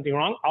technician did something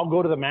wrong, I'll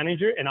go to the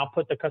manager and I'll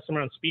put the customer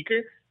on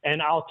speaker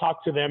and I'll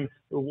talk to them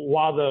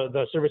while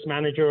the service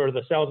manager or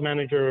the sales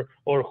manager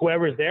or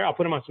whoever is there, I'll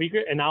put them on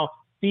speaker and I'll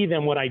see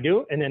them what I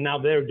do. And then now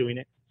they're doing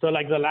it. So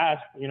like the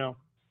last,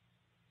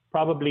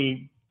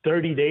 probably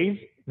 30 days,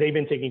 they've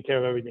been taking care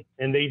of everything.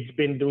 And they've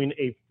been doing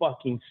a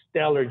fucking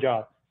stellar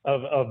job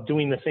of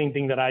doing the same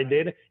thing that I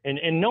did,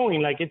 and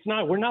knowing like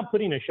we're not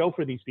putting a show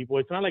for these people.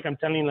 It's not like I'm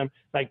telling them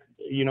like,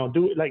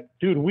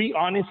 dude, we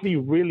honestly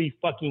really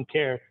fucking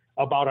care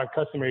about our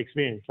customer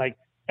experience. Like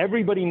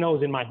everybody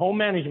knows in my home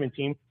management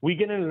team, we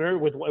get an alert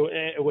with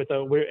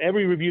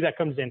every review that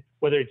comes in,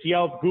 whether it's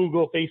Yelp,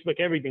 Google, Facebook,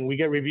 everything. We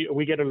get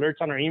alerts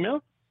on our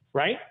email,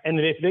 right? And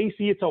if they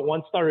see it's a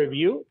 1-star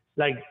review,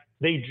 like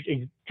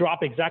they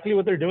drop exactly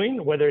what they're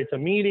doing, whether it's a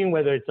meeting,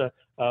 whether it's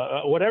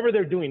whatever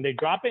they're doing, they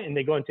drop it and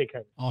they go and take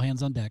care of it. All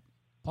hands on deck.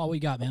 Paul, what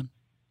you got, man?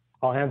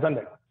 All hands on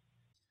deck.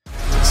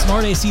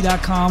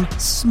 SmartAC.com,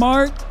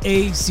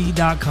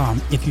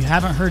 SmartAC.com. If you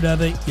haven't heard of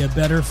it, you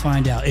better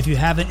find out. If you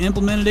haven't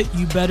implemented it,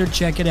 you better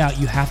check it out.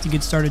 You have to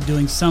get started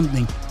doing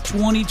something.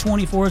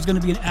 2024 is going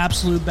to be an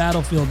absolute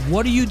battlefield.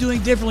 What are you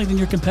doing differently than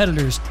your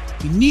competitors?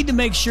 You need to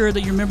make sure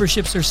that your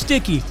memberships are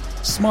sticky.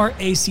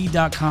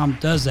 SmartAC.com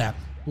does that.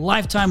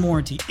 Lifetime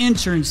warranty,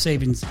 insurance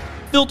savings,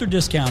 filter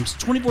discounts,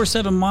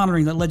 24/7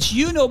 monitoring that lets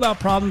you know about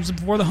problems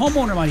before the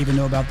homeowner might even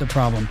know about the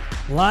problem.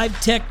 Live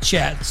tech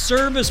chat,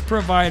 service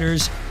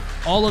providers,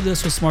 all of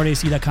this with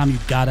SmartAC.com. You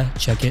gotta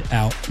check it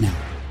out now.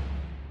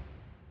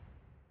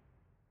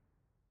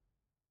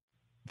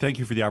 Thank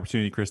you for the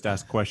opportunity, Chris, to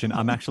ask a question.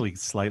 I'm actually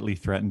slightly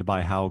threatened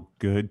by how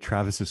good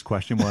Travis's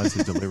question was,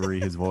 his delivery,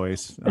 his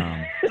voice.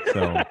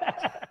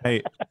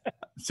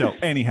 So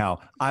anyhow,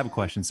 I have a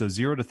question. So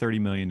 0 to 30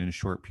 million in a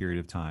short period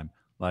of time,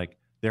 like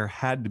there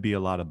had to be a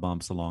lot of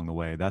bumps along the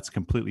way. That's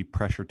completely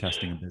pressure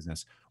testing a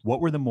business.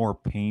 What were the more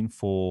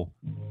painful,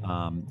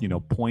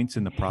 points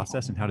in the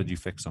process, and how did you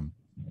fix them?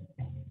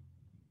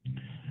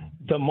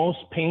 The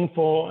most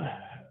painful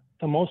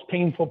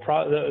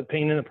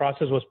pain in the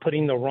process was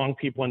putting the wrong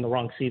people in the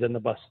wrong seat on the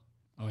bus.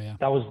 Oh yeah,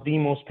 that was the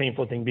most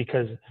painful thing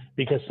because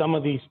some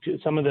of the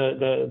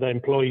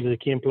employees, the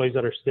key employees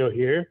that are still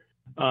here,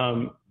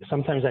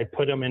 sometimes I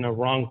put them in a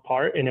wrong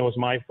part and it was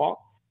my fault.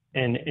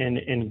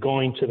 And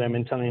going to them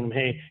and telling them,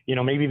 hey,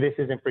 maybe this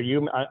isn't for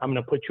you. I'm going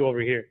to put you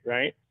over here.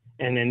 Right.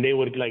 And then they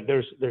would like,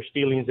 there's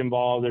feelings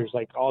involved. There's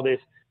like all this,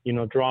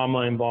 drama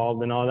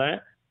involved and all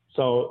that.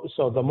 So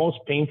the most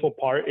painful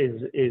part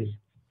is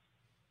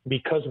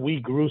because we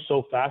grew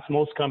so fast,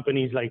 most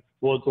companies like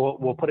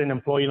will put an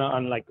employee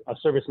on like a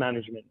service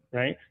management,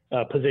 right,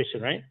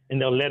 position, right,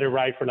 and they'll let it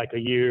ride for like a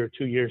year or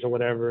 2 years or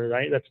whatever,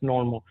 right? That's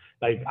normal.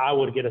 Like I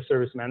would get a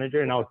service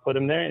manager and I would put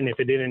him there, and if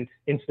it didn't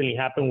instantly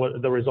happen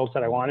with the results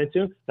that I wanted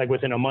to, like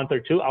within a month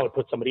or two, I would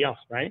put somebody else,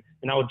 right?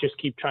 And I would just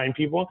keep trying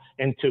people.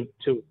 And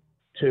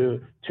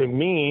to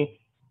me,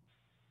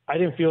 I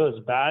didn't feel as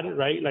bad,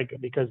 right? Like,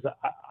 because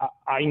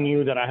I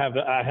knew that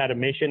I had a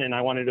mission and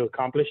I wanted to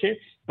accomplish it,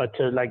 but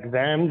to like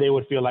them, they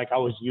would feel like I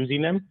was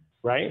using them,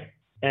 right?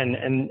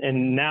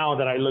 And now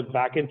that I look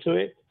back into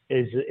it,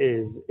 I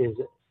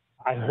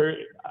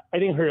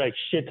didn't hurt like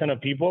shit ton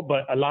of people,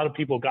 but a lot of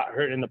people got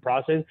hurt in the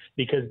process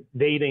because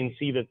they didn't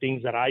see the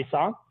things that I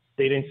saw.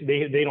 They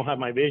don't have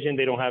my vision.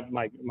 They don't have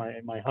my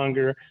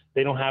hunger.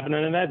 They don't have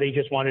none of that. They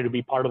just wanted to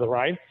be part of the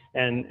ride.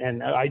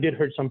 And I did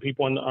hurt some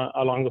people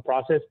along the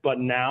process, but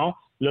now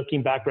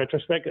looking back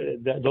retrospect,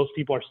 those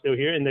people are still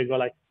here and they go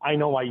like, I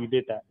know why you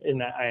did that.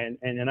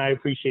 And I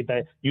appreciate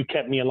that you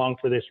kept me along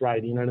for this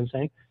ride. You know what I'm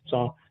saying?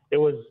 So it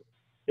was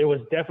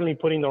definitely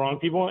putting the wrong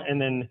people. And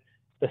then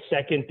the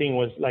second thing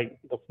was like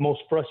the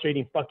most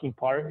frustrating fucking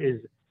part is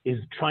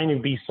trying to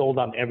be sold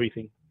on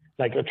everything.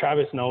 Like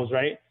Travis knows,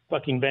 right?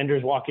 Fucking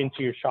vendors walk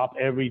into your shop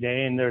every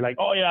day and they're like,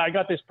 oh yeah, I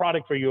got this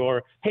product for you,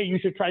 or hey, you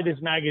should try this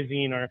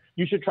magazine, or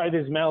you should try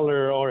this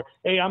mailer, or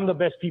hey, I'm the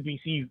best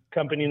PPC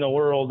company in the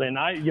world. And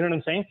you know what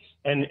I'm saying?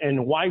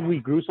 And why we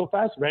grew so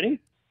fast,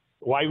 ready?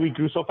 Why we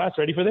grew so fast,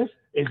 ready for this?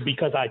 Is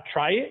because I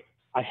try it,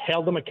 I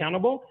held them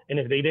accountable, and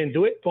if they didn't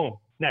do it, boom,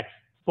 next,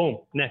 boom,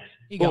 next,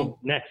 boom,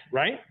 next,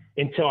 right?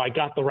 Until I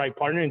got the right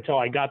partner, until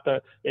I got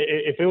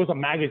if it was a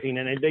magazine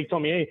and they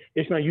told me, hey,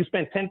 Ismael, you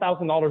spent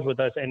 $10,000 with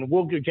us and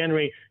we'll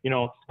generate,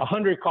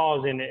 100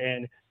 calls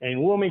and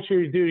we'll make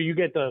sure you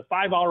get the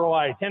 5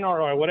 ROI, 10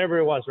 ROI, whatever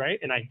it was, right?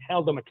 And I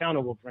held them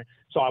accountable for it.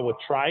 So I would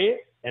try it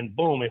and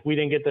boom, if we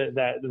didn't get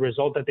the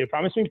result that they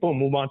promised me, boom,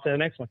 move on to the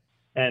next one.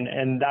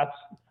 And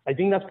I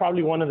think that's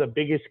probably one of the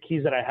biggest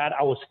keys that I had.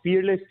 I was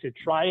fearless to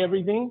try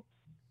everything.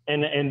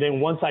 And then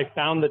once I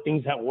found the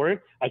things that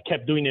worked, I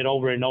kept doing it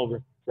over and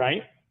over,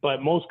 right?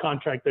 But most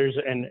contractors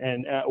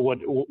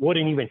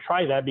wouldn't even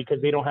try that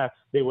because they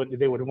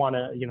would want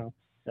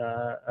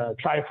to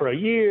try for a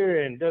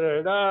year and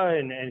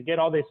and get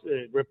all this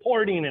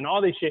reporting and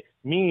all this shit.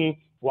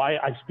 Why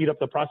I speed up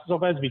the process so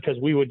fast, because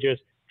we would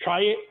just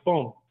try it,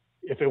 boom.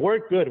 If it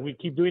worked, good. We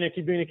keep doing it.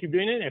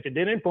 If it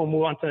didn't, boom,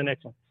 move on to the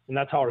next one. And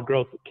that's how our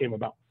growth came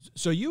about.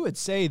 So you would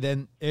say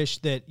then, Ish,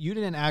 that you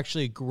didn't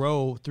actually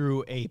grow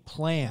through a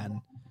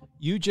plan.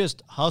 You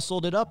just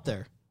hustled it up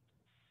there.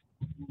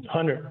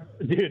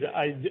 100, dude.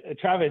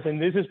 Travis,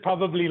 and this is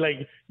probably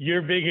like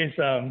your biggest,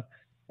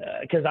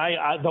 because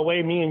the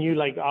way me and you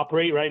like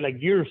operate, right? Like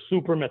you're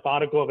super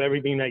methodical of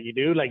everything that you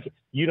do. Like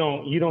you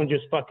don't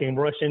just fucking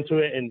rush into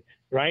it, and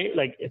right?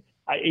 Like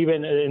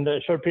even in the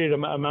short period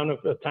amount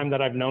of time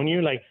that I've known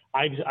you, like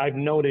I've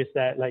noticed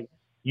that like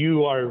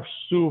you are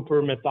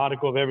super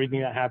methodical of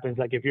everything that happens.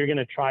 Like if you're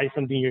gonna try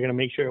something, you're gonna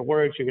make sure it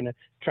works. You're gonna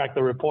track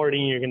the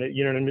reporting. You're gonna,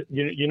 you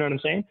know what I'm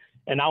saying?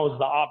 And I was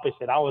the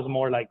opposite. I was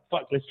more like,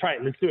 fuck, let's try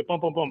it. Let's do it. Boom,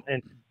 boom, boom.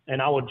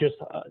 And I would just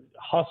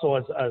hustle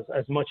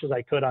as much as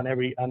I could on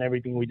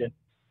everything we did.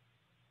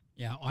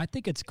 Yeah, I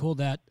think it's cool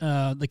that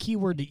the key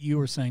word that you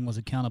were saying was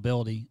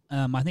accountability.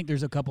 I think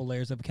there's a couple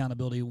layers of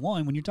accountability.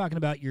 One, when you're talking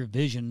about your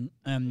vision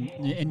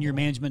and your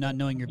management not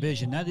knowing your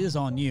vision, that is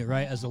on you,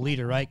 right, as a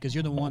leader, right? Because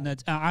you're the one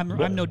that's I'm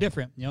no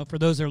different. For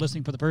those that are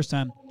listening for the first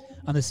time,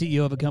 I'm the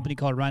CEO of a company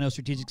called Rhino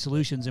Strategic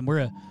Solutions, and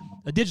we're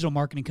a digital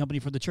marketing company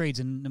for the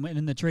trades, and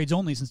in the trades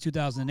only since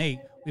 2008.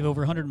 We have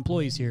over 100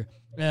 employees here.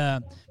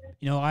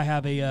 I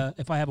have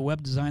if I have a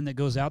web design that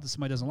goes out that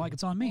somebody doesn't like,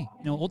 it's on me.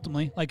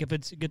 Ultimately, like if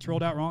it gets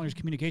rolled out wrong, there's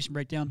communication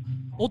breakdown.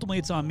 Ultimately,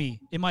 it's on me.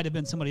 It might have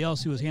been somebody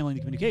else who was handling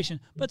the communication,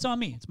 but it's on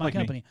me. It's my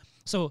company.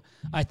 So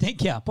I think,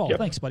 Paul,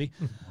 thanks, buddy.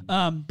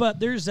 But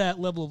there's that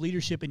level of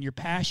leadership, and your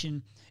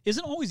passion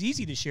isn't always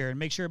easy to share and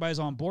make sure everybody's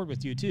on board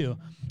with you too.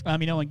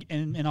 And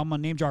I'm gonna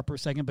name drop for a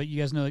second, but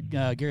you guys know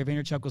that Gary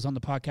Vaynerchuk was on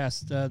the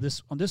podcast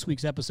on this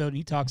week's episode, and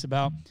he talks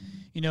about,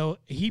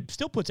 he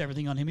still puts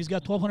everything on him. He's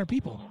got 1,200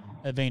 people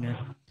at Vayner.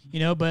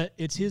 But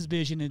it's his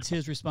vision, it's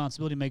his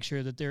responsibility to make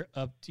sure that they're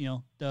up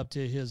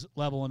to his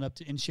level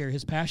and share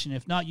his passion.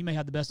 If not, you may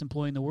have the best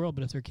employee in the world,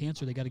 but if they're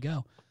cancer, they got to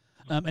go,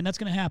 and that's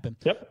going to happen.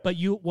 Yep. But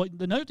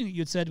another thing that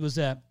you had said was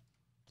that,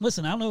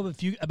 listen, I don't know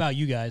about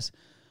you guys,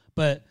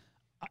 but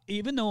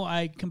even though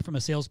I come from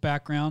a sales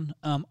background,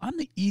 I'm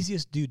the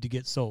easiest dude to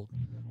get sold.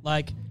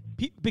 Like,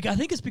 I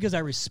think it's because I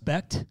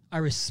respect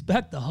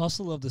the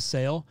hustle of the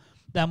sale.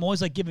 That I'm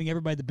always like giving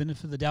everybody the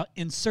benefit of the doubt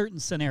in certain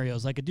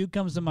scenarios. Like a dude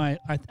comes to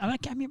I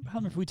can't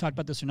remember if we talked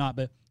about this or not,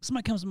 but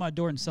somebody comes to my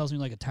door and sells me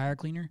like a tire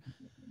cleaner.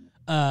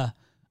 I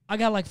I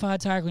got like 5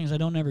 tire cleaners I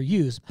don't ever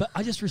use, but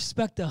I just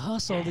respect the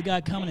hustle of the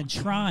guy coming and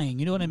trying.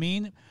 You know what I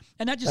mean?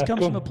 And that just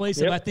comes from a place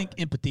of, I think,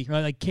 empathy,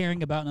 right? Like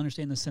caring about and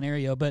understanding the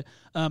scenario. But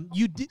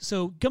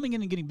so coming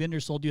in and getting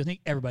vendors sold to you, I think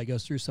everybody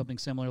goes through something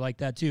similar like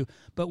that too.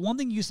 But one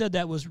thing you said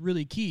that was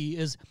really key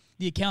is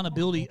the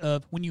accountability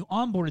of when you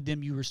onboarded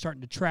them, you were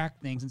starting to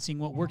track things and seeing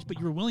what works, but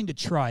you were willing to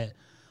try it.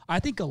 I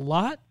think a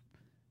lot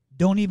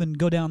don't even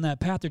go down that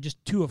path. They're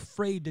just too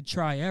afraid to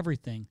try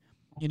everything,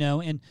 you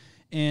know?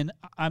 And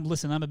I'm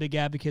a big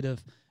advocate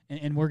of,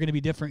 and we're going to be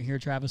different here,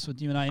 Travis,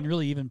 with you and I, and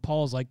really even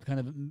Paul's like kind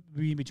of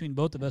in between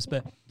both of us,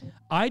 but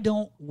I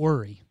don't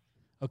worry,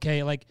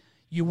 okay? Like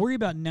you worry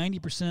about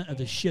 90% of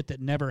the shit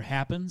that never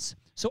happens,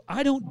 so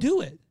I don't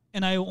do it.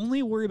 And I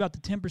only worry about the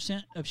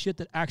 10% of shit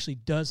that actually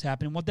does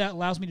happen. And what that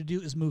allows me to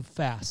do is move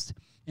fast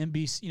and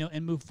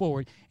and move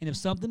forward. And if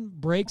something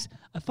breaks,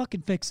 I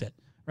fucking fix it,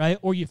 right?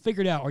 Or you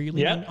figure it out, or you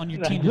lean on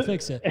your team to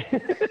fix it.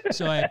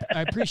 So I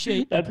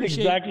appreciate that's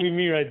exactly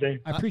me right there.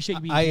 I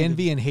appreciate you. I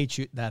envy and hate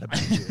you that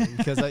about you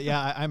because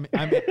I'm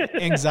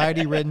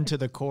anxiety ridden to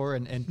the core,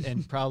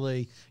 and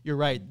probably you're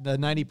right. The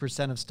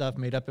 90% of stuff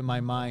made up in my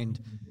mind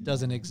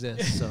doesn't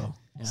exist. So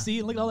yeah.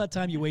 See, look at all that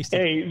time you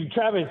wasted. Hey,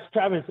 Travis,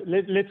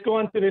 let's go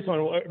on to this one.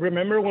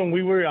 Remember when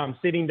we were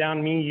sitting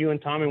down, me, you,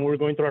 and Tom, and we were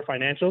going through our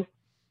financials?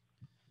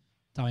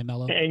 Tommy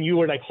Mello. And you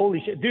were like,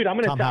 "Holy shit, dude! I'm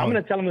gonna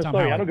tell him the story.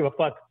 Howard. I don't give a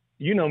fuck.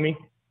 You know me."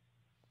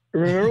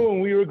 Remember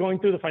when we were going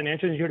through the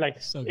financials? You're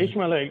like, so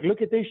Ismael, like,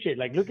 look at this shit.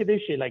 Like, look at this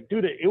shit. Like,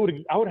 dude,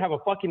 I would have a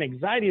fucking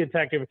anxiety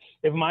attack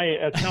if my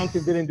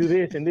accountant didn't do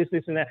this and this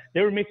and that.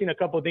 They were missing a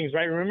couple of things,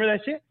 right? Remember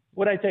that shit?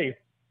 What'd I tell you?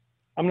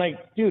 I'm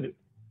like, dude,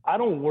 I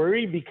don't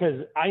worry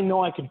because I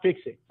know I can fix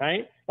it,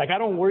 right? Like, I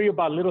don't worry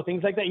about little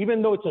things like that,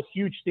 even though it's a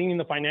huge thing in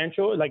the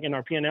financial, like in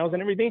our P&Ls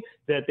and everything,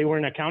 that they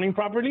weren't accounting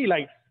properly.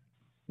 Like,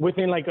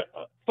 within like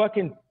a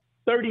fucking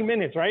 30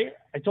 minutes, right?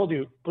 I told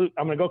you, I'm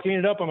going to go clean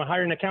it up. I'm going to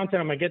hire an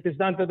accountant. I'm going to get this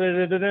done.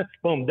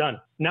 Boom,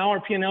 done. Now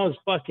our P&L is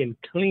fucking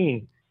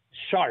clean,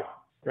 sharp,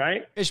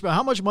 right? Ishmael,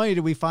 how much money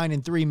did we find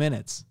in 3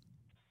 minutes?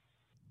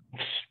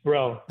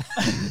 Bro,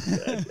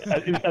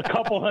 a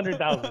couple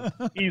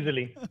 $100,000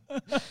 easily.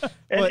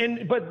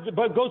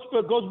 But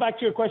goes back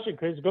to your question,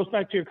 Chris. Goes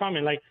back to your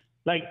comment.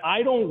 Like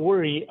I don't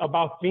worry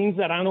about things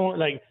that I don't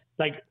like,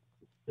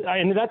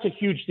 and that's a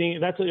huge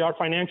thing. Our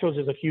financials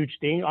is a huge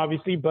thing,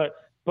 obviously. But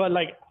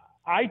like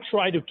I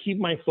try to keep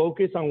my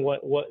focus on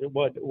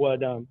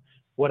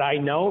what I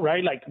know,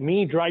 right? Like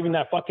me driving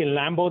that fucking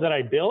Lambo that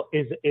I built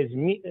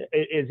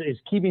is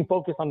keeping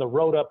focus on the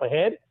road up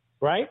ahead,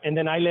 right? And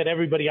then I let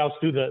everybody else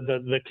do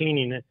the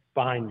cleaning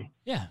behind me.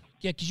 Yeah,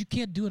 because you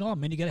can't do it all,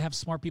 man. You got to have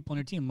smart people on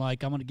your team.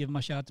 Like, I'm going to give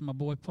my shout out to my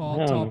boy,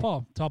 Tall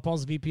Paul. Tall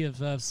Paul's the VP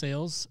of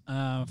sales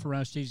for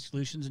Round Stage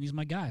Solutions, and he's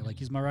my guy. Like,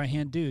 he's my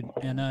right-hand dude.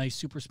 And he's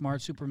super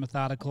smart, super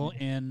methodical,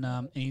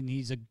 and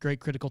he's a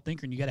great critical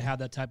thinker, and you got to have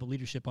that type of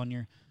leadership on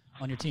your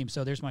team.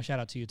 So there's my shout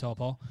out to you, Tall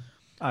Paul.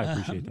 I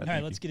appreciate that. All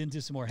right, let's get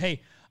into some more.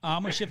 Hey,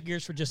 I'm going to shift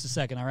gears for just a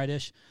second, all right,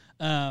 Ish?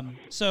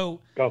 So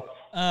go.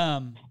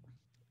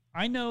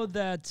 I know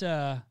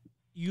that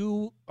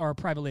you are a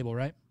private label,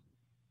 right?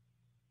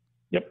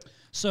 Yep.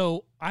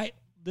 So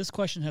this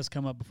question has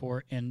come up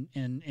before, and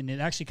it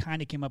actually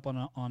kind of came up on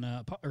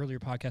a earlier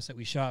podcast that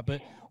we shot.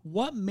 But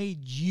what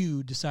made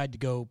you decide to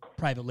go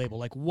private label?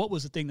 Like, what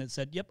was the thing that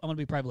said, "Yep, I'm going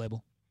to be private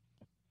label"?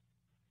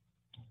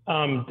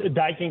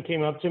 Daikin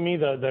came up to me.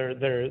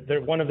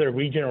 Their one of their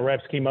regional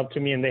reps came up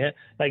to me, and they had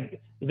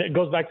it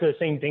goes back to the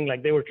same thing.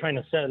 Like they were trying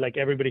to sell, like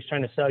everybody's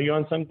trying to sell you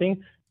on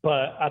something.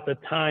 But at the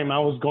time, I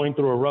was going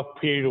through a rough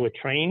period with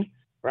Train.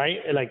 Right,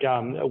 like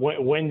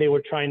when they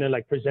were trying to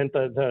like present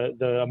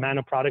the amount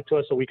of product to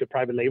us so we could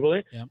private label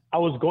it, yep. I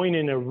was going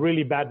in a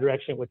really bad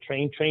direction with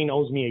Train. Train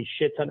owes me a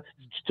shit ton,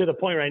 to the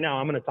point right now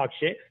I'm gonna talk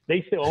shit.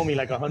 They still owe me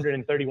like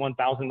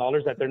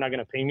 $131,000 that they're not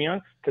gonna pay me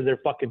on because they're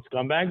fucking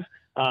scumbags.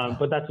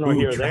 But that's not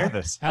here or there.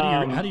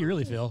 How do you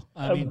really feel?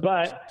 I mean,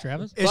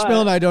 Travis,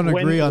 Ishmael and I don't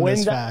agree on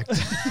this fact.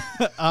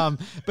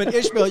 But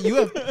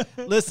Ishmael,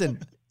 listen.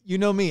 You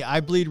know me. I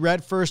bleed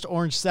red first,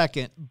 orange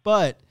second,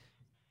 but.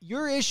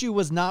 Your issue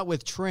was not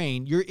with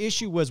Train. Your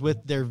issue was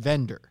with their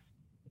vendor.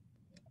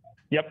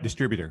 Yep.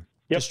 Distributor.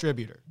 Yep.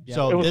 Distributor. Yep.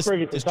 So it was this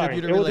Ferguson.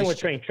 distributor Sorry. It wasn't with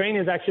Train. Train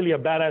is actually a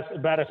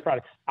badass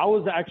product. I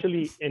was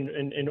actually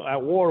in at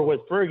war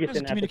with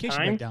Ferguson at the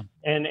time.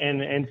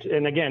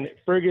 And again,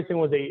 Ferguson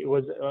was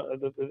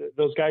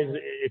those guys.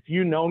 If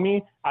you know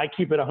me, I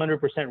keep it 100%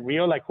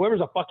 real. Like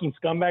whoever's a fucking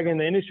scumbag in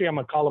the industry, I'm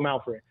gonna call them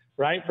out for it.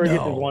 Right?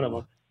 Ferguson's one of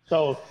them.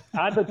 So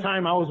at the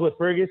time, I was with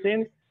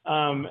Ferguson.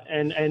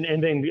 And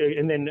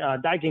then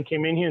Daikin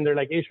came in here and they're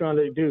like,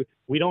 Ishmael, dude,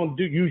 we don't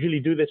usually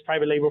do this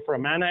private label for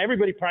Amana.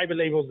 Everybody private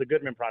labels the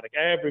Goodman product,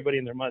 everybody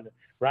and their mother,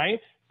 right?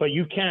 But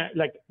you can't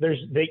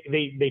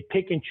they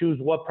pick and choose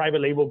what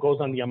private label goes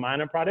on the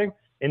Amana product.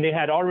 And they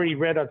had already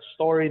read a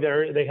story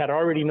there. They had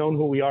already known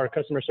who we are,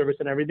 customer service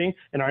and everything,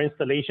 and our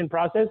installation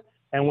process.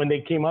 And when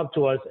they came up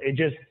to us,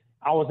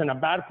 I was in a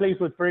bad place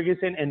with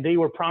Ferguson, and they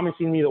were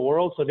promising me the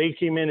world. So they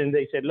came in and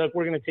they said, "Look,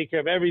 we're going to take care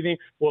of everything.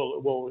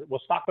 We'll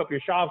stock up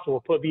your shops.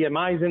 We'll put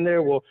VMIs in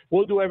there.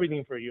 We'll do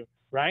everything for you,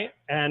 right?"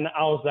 And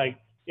I was like,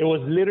 It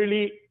was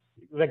literally,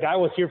 the guy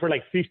was here for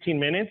like 15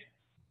 minutes,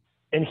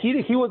 and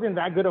he wasn't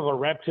that good of a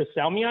rep to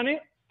sell me on it.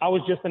 I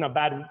was just in a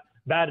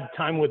bad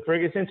time with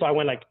Ferguson, so I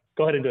went like,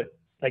 go ahead and do it.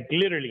 Like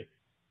literally,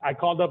 I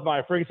called up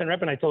my Ferguson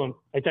rep and I told him,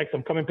 I texted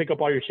him, come and pick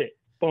up all your shit.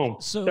 Boom.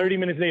 So 30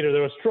 minutes later,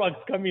 there was trucks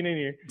coming in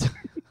here.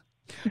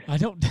 I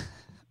don't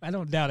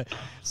doubt it.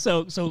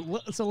 So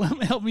let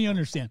me help me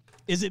understand.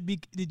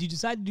 Did you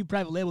decide to do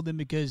private label then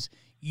because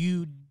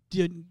you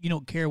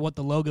don't care what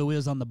the logo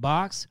is on the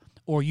box,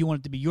 or you want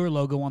it to be your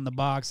logo on the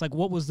box? Like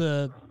what was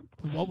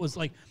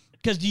like?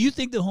 Because do you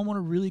think the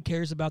homeowner really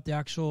cares about the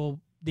actual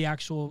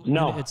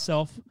unit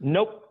itself?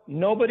 Nope.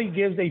 Nobody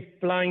gives a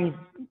flying,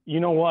 you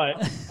know what,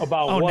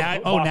 about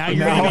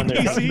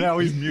now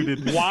he's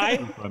muted. Why?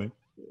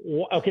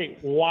 Okay,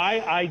 why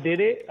I did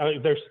it?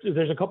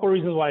 There's a couple of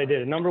reasons why I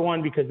did it. Number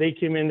one, because they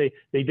came in,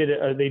 they did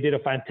a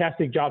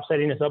fantastic job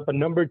setting us up. But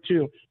number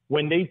two,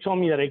 when they told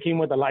me that I came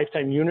with a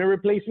lifetime unit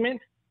replacement,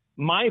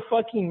 my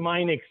fucking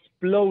mind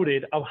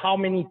exploded of how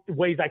many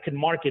ways I could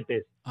market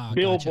this.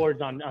 Billboards,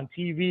 gotcha. on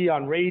TV,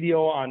 on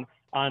radio,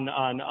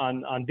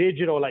 on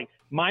digital. Like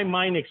my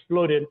mind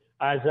exploded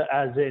as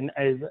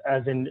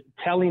in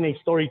telling a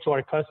story to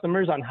our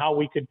customers on how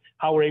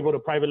we're able to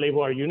private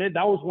label our unit.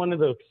 That was one of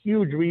the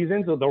huge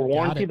reasons of the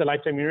warranty, the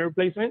lifetime unit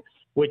replacement,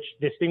 which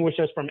distinguished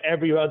us from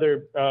every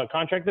other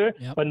contractor.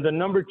 Yep. But the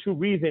number two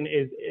reason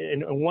is,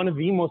 and one of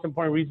the most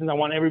important reasons I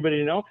want everybody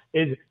to know,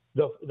 is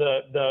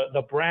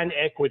the brand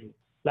equity.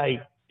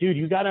 Like, dude,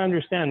 you got to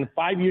understand,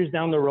 5 years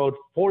down the road,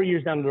 4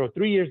 years down the road,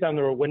 3 years down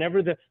the road, whenever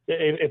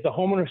if the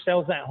homeowner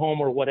sells that home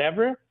or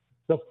whatever,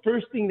 the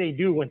first thing they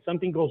do when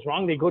something goes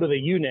wrong, they go to the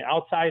unit,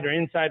 outside or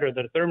inside, or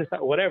the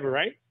thermostat, whatever,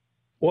 right?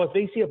 Well, if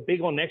they see a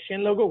big old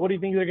Nexgen logo, what do you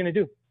think they're going to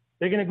do?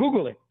 They're going to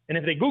Google it. And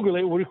if they Google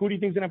it, who do you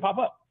think is going to pop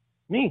up?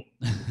 Me.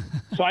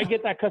 So I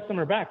get that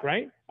customer back,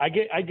 right? I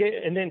get,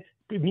 and then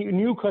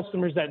new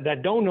customers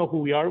that don't know who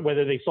we are,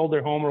 whether they sold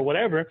their home or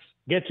whatever,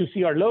 get to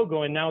see our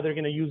logo, and now they're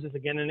going to use this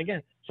again and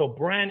again. So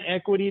brand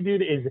equity,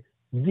 dude, is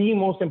the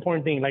most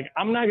important thing. Like,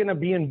 I'm not going to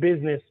be in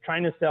business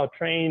trying to sell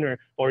Train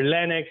or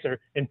Lennox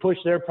and push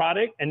their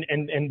product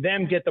and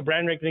them get the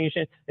brand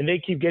recognition, and they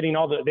keep making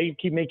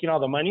all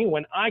the money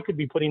when I could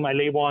be putting my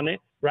label on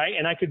it, right?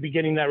 And I could be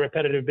getting that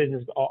repetitive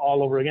business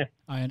all over again.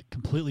 I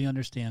completely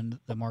understand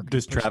the market.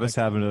 Does Travis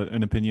have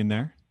an opinion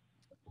there?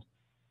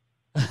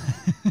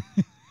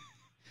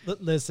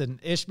 Listen,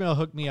 Ismael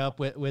hooked me up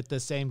with the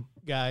same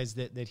guys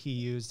that he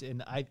used,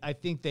 and I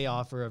think they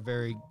offer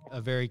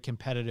a very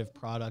competitive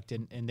product,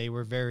 and they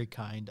were very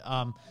kind.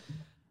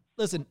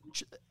 Listen,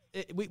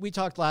 we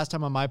talked last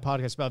time on my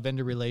podcast about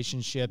vendor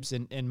relationships,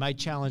 and my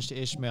challenge to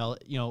Ismael,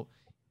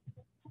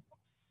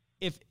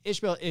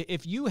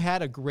 if you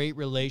had a great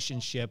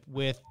relationship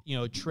with,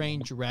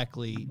 Train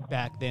directly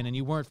back then, and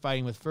you weren't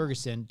fighting with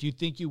Ferguson, do you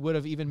think you would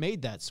have even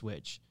made that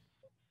switch?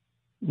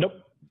 Nope.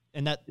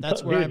 And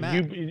that's where I'm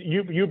at.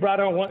 You brought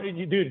on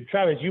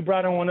Travis, you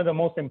brought on one of the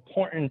most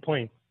important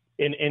points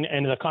in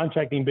the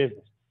contracting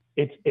business.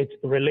 It's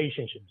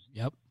relationships.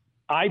 Yep.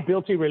 I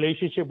built a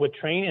relationship with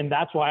Train, and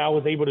that's why I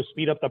was able to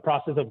speed up the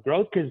process of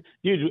growth. Because,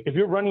 dude, if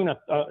you're running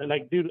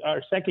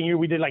our second year,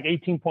 we did like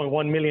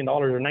 $18.1 million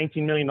or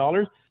 $19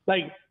 million.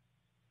 Like,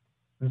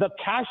 the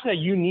cash that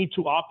you need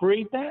to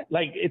operate that,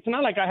 like, it's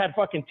not like I had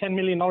fucking $10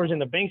 million in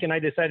the bank and I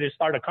decided to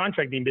start a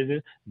contracting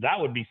business. That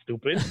would be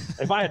stupid.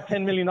 If I had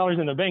 $10 million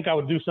in the bank, I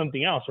would do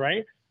something else,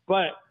 right?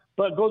 But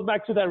it goes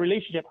back to that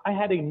relationship. I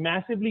had a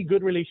massively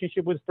good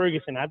relationship with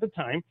Ferguson at the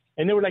time,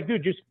 and they were like,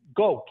 dude, just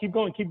go, keep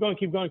going.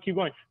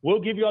 We'll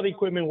give you all the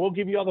equipment. We'll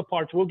give you all the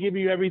parts. We'll give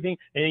you everything,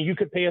 and you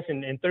could pay us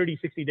in 30,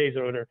 60 days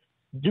or whatever.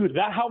 Dude,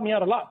 that helped me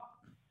out a lot,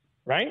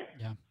 right?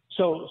 Yeah.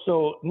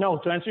 So no,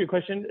 to answer your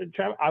question,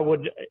 Trav, I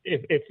would,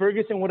 if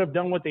Ferguson would have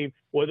done what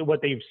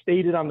they've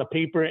stated on the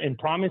paper and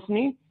promised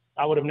me,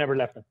 I would have never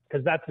left them,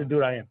 because that's the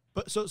dude I am.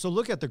 But so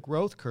look at the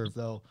growth curve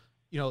though.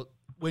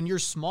 When you're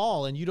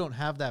small and you don't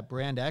have that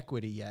brand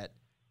equity yet,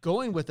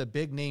 going with a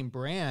big name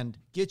brand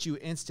gets you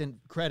instant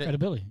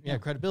credibility. Yeah,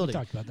 credibility. We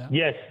talked about that.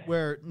 Yes.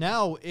 Where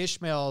now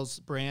Ismael's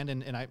brand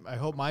and I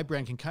hope my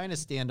brand can kind of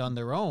stand on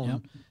their own.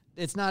 Yep.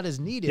 It's not as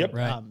needed. Yep.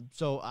 Right.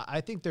 So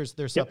I think there's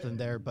something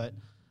there, but.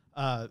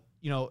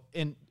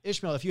 And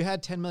Ismael, if you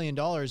had $10 million,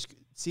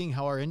 seeing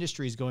how our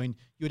industry is going,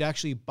 you would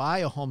actually buy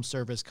a home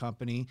service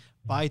company,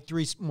 buy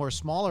 3 more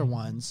smaller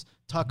ones,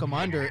 tuck them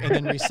under, and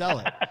then resell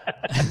it.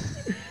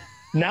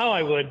 Now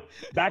I would.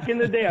 Back in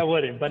the day, I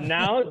wouldn't. But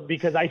now,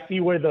 because I see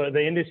where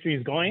the industry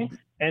is going,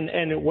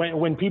 and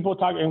when people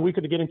talk, and we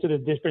could get into the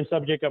different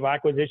subject of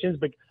acquisitions,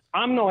 but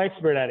I'm no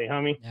expert at it,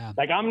 homie. Yeah.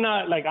 I'm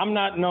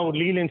not no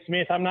Leland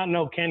Smith. I'm not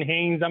no Ken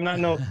Haynes. I'm not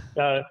no,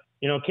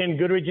 Ken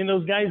Goodrich and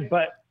those guys,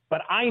 but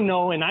I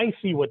know and I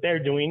see what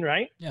they're doing,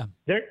 right? Yeah.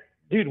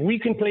 Dude, we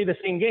can play the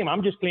same game.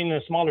 I'm just playing on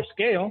a smaller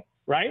scale,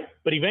 right?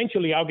 But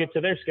eventually I'll get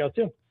to their scale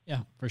too.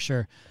 Yeah, for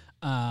sure.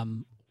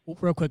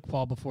 real quick,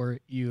 Paul, before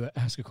you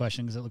ask a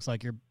question, because it looks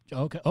like you're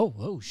okay.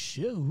 Oh,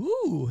 shit.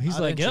 Ooh, he's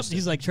like, yep.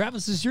 He's like,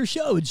 Travis, this is your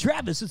show. It's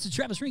Travis. It's the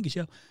Travis Ringa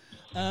show.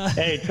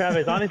 Hey,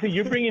 Travis, honestly,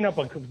 you're bringing up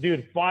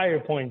fire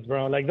points,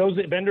 bro. Like those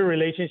vendor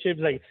relationships,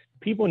 like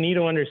people need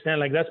to understand,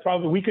 like that's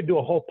probably, we could do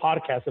a whole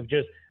podcast of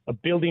just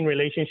building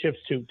relationships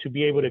to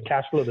be able to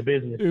cash flow the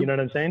business. You know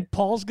what I'm saying?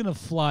 Paul's going to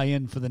fly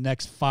in for the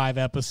next 5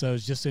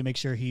 episodes just to make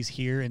sure he's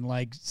here and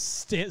like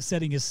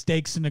setting his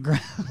stakes in the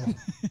ground.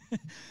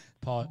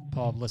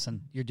 Paul, listen,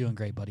 you're doing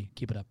great, buddy.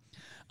 Keep it up.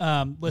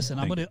 Listen,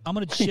 I'm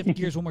gonna shift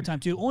gears one more time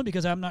too, only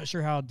because I'm not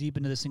sure how deep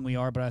into this thing we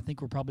are, but I think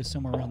we're probably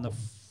somewhere around the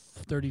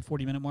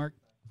 40 minute mark.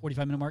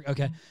 45 minute mark.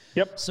 Okay.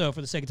 Yep. So for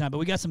the sake of time, but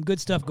we got some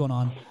good stuff going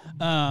on.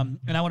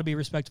 And I want to be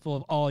respectful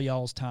of all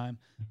y'all's time.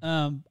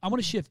 I want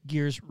to shift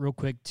gears real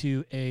quick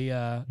to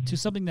to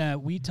something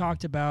that we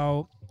talked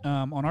about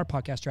on our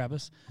podcast,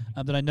 Travis,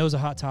 that I know is a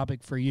hot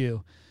topic for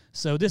you.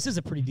 So this is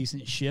a pretty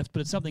decent shift,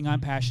 but it's something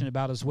I'm passionate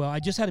about as well. I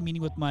just had a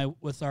meeting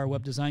with our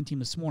web design team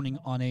this morning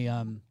on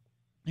a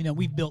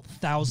we've built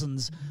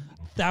thousands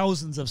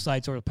of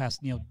sites over the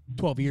past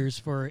 12 years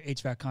for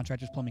HVAC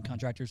contractors, plumbing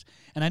contractors,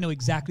 and I know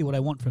exactly what I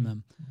want from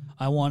them.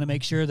 I want to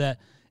make sure that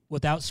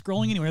without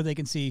scrolling anywhere, they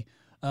can see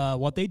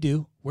what they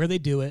do, where they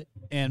do it,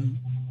 and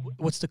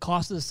what's the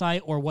cost of the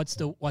site, or what's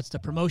the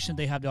promotion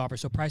they have to offer.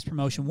 So price,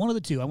 promotion, one of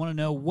the two. I want to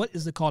know what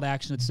is the call to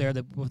action that's there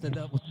before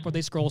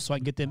they scroll, so I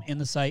can get them in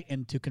the site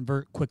and to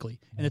convert quickly.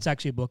 And it's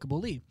actually a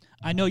bookable lead.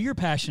 I know you're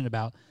passionate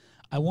about.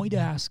 I want you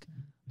to ask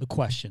the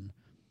question.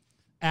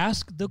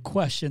 Ask the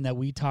question that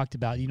we talked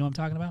about. You know what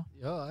I'm talking about?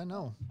 Yeah, I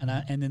know.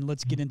 And then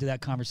let's get into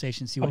that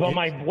conversation. See what about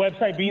my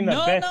website being the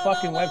best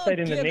website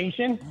in the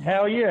nation?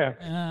 Hell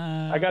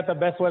yeah! I got the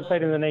best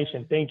website in the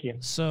nation. Thank you.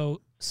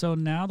 So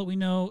now that we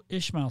know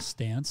Ismael's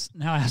stance,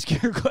 now ask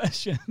your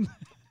question.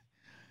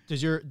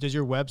 Does your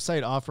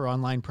website offer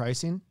online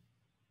pricing?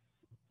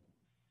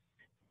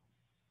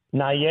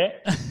 Not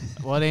yet.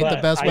 Well, it ain't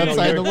the best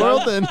website in the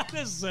world then.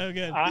 This is so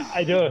good.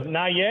 I do it.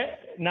 Not yet.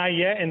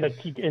 And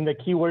the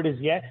key word is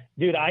yet.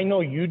 Dude, I know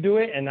you do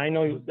it, and I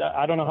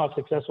don't know how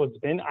successful it's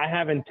been. I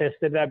haven't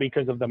tested that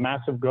because of the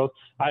massive growth.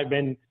 I've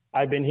been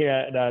here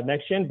at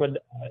Nexgen,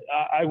 but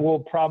I will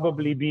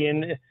probably be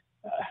in.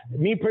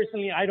 Me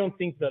personally, I don't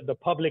think the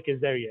public is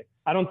there yet.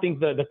 I don't think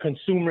the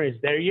consumer is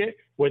there yet,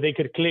 where they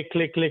could click,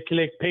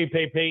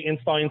 pay,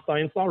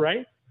 install,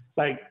 right?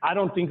 Like, I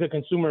don't think the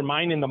consumer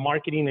mind and the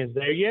marketing is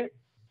there yet.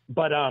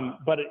 But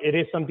it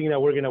is something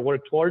that we're going to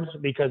work towards,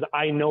 because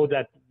I know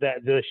that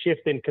the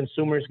shift in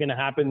consumer is going to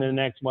happen in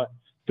the next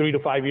 3 to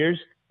 5 years,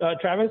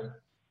 Travis.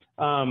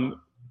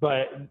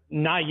 But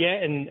not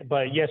yet.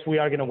 But yes, we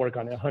are going to work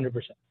on it 100%.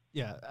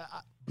 Yeah.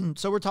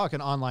 So we're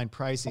talking online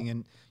pricing,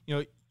 and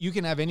you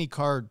can have any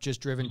car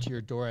just driven to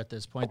your door at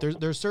this point.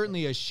 There's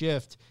certainly a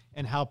shift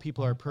in how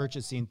people are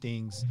purchasing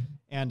things,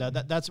 and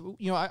that's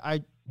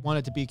I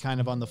wanted to be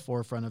kind of on the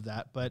forefront of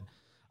that, but.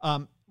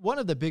 One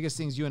of the biggest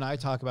things you and I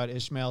talk about,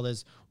 Ismael,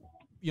 is,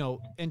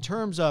 in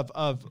terms of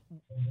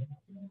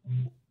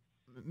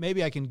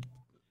maybe I can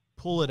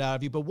pull it out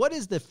of you, but what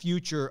is the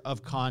future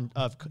of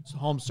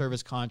home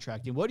service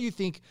contracting? What do you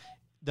think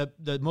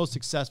the most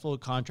successful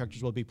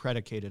contractors will be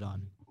predicated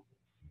on?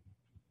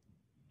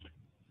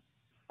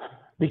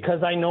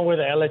 Because I know where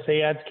the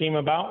LSA ads came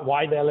about,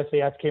 why the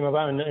LSA ads came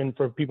about, and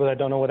for people that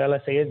don't know what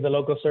LSA is, the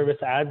local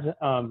service ads.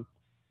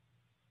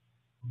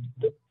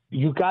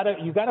 You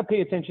gotta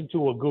pay attention to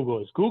what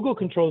Google is. Google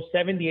controls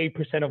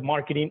 78% of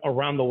marketing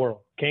around the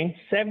world. Okay,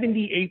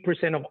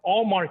 78% of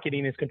all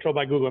marketing is controlled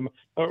by Google,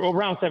 or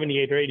around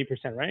 78 or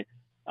 80%, right?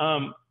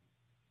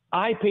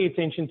 I pay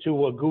attention to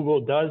what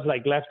Google does,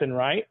 like left and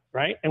right?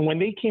 And when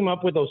they came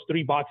up with those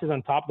 3 boxes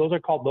on top, those are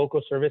called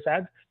local service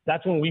ads.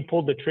 That's when we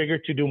pulled the trigger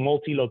to do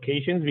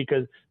multi-locations,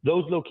 because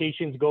those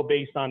locations go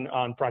based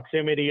on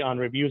proximity, on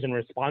reviews, and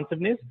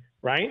responsiveness,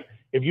 right?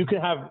 If you could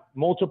have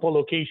multiple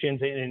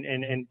locations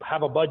and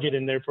have a budget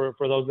in there for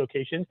those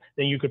locations,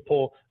 then you could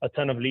pull a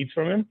ton of leads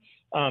from them.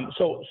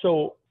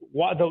 So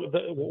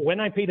when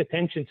I paid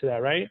attention to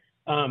that, right?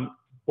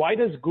 Why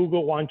does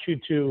Google want you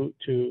to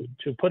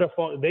put a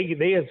phone?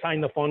 They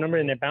assign the phone number,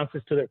 and it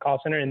bounces to their call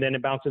center, and then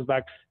it bounces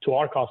back to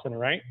our call center,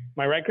 right?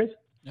 Am I right, Chris?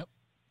 Yep.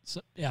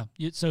 So yeah.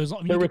 So as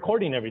long, they're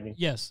recording everything.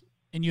 Yes,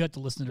 and you have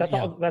to listen to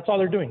it. That's all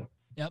they're doing.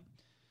 Yep.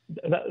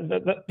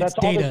 That's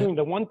all they're doing.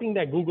 The one thing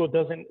that Google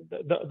doesn't,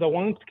 the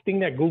one thing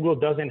that Google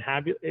doesn't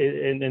have,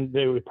 and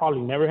they would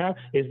probably never have,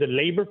 is the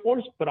labor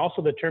force, but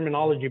also the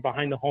terminology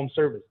behind the home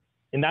service.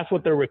 And that's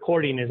what they're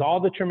recording, is all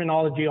the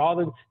terminology, all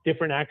the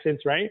different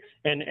accents, right?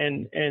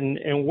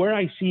 And where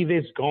I see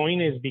this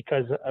going is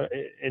because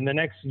in the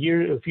next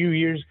year, a few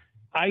years,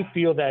 I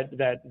feel that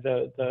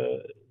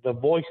the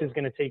voice is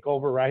going to take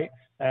over, right?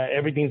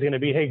 Everything's going to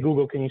be, hey,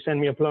 Google, can you send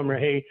me a plumber?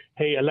 Hey,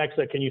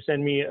 Alexa, can you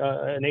send me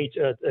a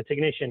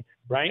technician,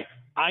 right?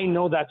 I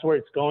know that's where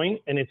it's going,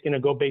 and it's going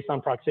to go based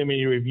on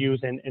proximity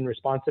reviews and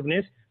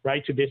responsiveness,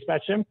 right, to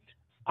dispatch them.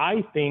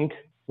 I think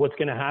what's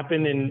going to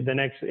happen in the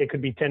next, it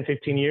could be 10,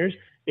 15 years,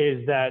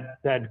 is that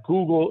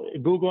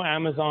Google,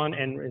 Amazon,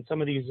 and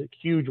some of these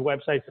huge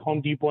websites, Home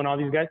Depot and all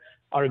these guys,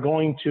 are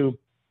going to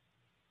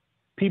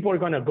people are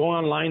going to go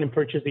online and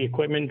purchase the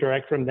equipment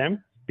direct from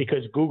them,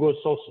 because Google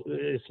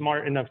is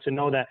smart enough to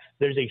know that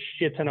there's a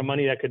shit ton of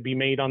money that could be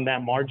made on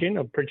that margin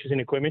of purchasing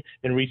equipment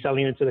and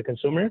reselling it to the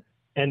consumer.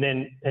 And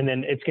then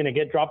it's going to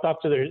get dropped off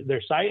to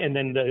their site, and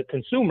then the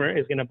consumer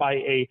is going to buy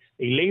a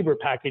labor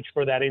package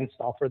for that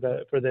install for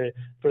the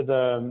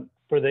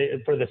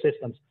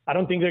systems. I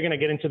don't think they're going to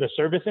get into the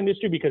service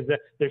industry because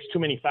there's too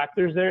many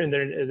factors there, and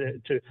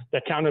the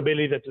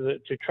accountability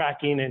to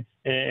tracking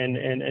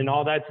and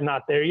all that's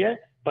not there yet.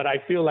 But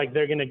I feel like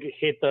they're going to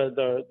hit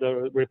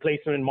the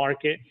replacement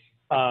market,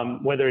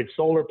 whether it's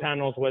solar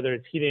panels, whether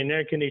it's heating and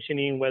air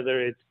conditioning,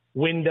 whether it's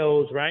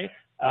windows, right?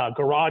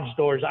 Garage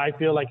doors. I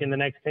feel like in the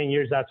next 10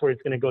 years, that's where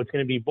it's going to go. It's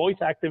going to be voice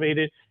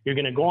activated. You're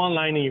going to go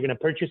online and you're going to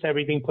purchase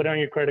everything, put it on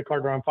your credit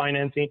card or on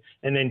financing,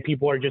 and then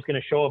people are just going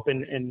to show up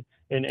in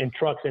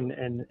trucks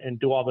and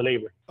do all the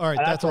labor. All right,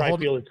 that's where I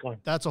feel it's going.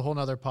 That's a whole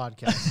nother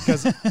podcast,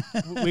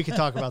 because we can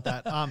talk about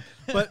that.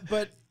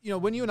 But you know,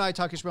 when you and I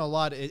talk, Ismael, a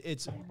lot,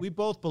 we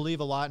both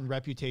believe a lot in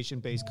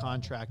reputation-based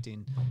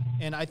contracting.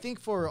 And I think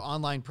for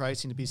online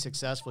pricing to be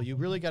successful, you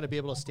really got to be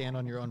able to stand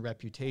on your own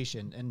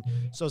reputation. And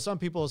so some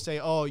people will say,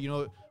 oh, you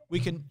know,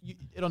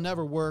 it'll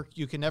never work.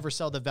 You can never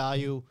sell the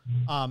value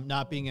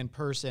not being in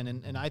person.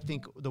 And I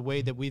think the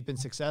way that we've been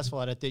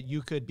successful at it, that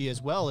you could be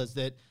as well, is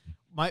that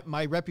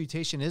my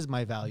reputation is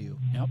my value.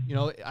 Yep. You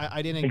know,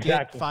 I didn't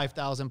get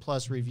 5,000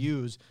 plus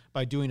reviews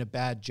by doing a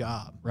bad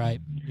job. Right.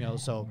 You know,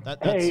 so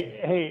that's.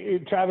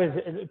 Hey, Travis,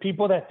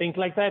 people that think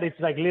like that, it's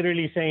like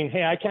literally saying,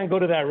 hey, I can't go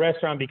to that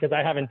restaurant because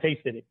I haven't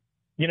tasted it.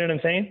 You know what I'm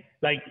saying?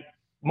 Like,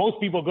 most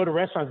people go to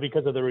restaurants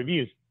because of the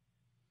reviews.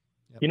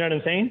 Yep. You know what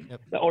I'm saying?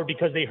 Yep. Or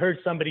because they heard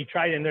somebody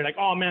try it and they're like,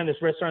 oh man, this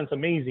restaurant's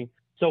amazing.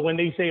 So when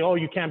they say, oh,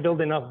 you can't build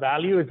enough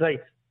value, it's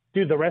like,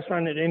 dude, the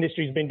restaurant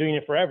industry's been doing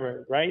it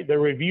forever, right? The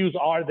reviews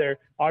are their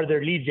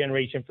lead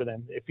generation for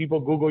them. If people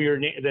Google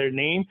their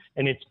name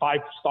and it's 5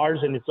 stars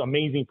and it's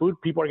amazing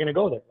food, people are going to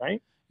go there,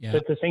 right? Yeah. So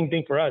it's the same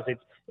thing for us.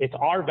 It's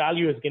our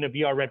value is going to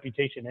be our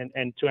reputation.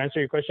 And to answer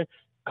your question,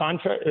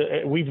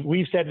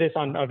 we've said this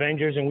on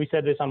Avengers and we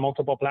said this on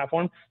multiple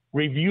platforms.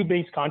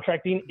 Review-based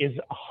contracting is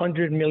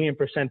 100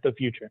 million% the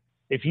future.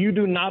 If you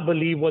do not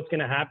believe what's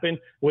going to happen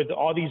with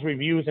all these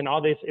reviews and all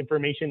this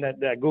information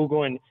that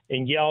Google and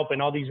Yelp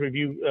and all these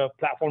review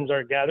platforms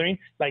are gathering,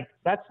 like,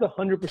 that's the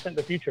 100%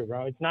 the future,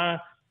 bro. It's not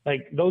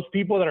like those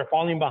people that are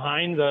falling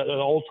behind the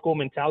old school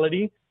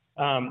mentality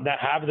that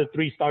have the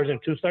 3 stars and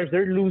 2 stars.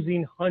 They're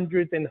losing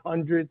hundreds and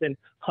hundreds and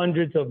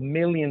hundreds of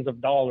millions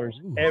of dollars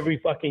every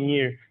fucking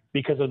year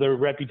because of their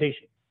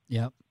reputation.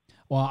 Yep.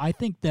 Well, I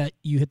think that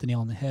you hit the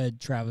nail on the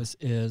head, Travis,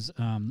 is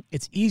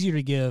it's easier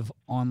to give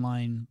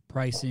online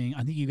pricing.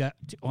 I think you got,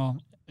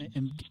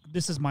 and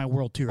this is my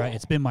world too, right?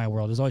 It's been my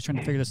world. I was always trying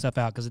to figure this stuff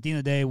out, because at the end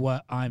of the day,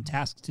 what I'm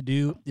tasked to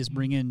do is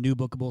bring in new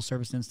bookable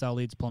service install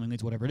leads, plumbing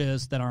leads, whatever it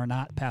is, that are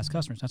not past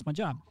customers. That's my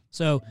job.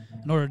 So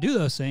in order to do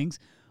those things,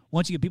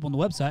 once you get people on the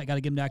website, I got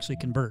to get them to actually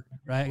convert,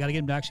 right? I got to get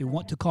them to actually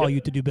want to call you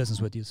to do business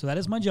with you. So that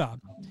is my job.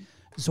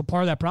 So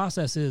part of that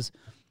process is,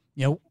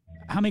 you know,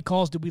 how many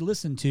calls did we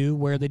listen to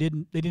where they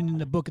didn't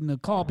end up booking the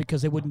call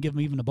because they wouldn't give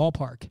them even a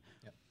ballpark?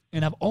 Yep.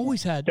 And I've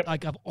always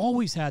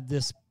had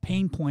this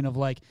pain point of,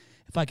 like,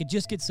 if I could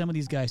just get some of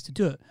these guys to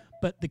do it.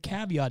 But the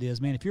caveat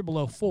is, man, if you're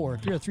below 4,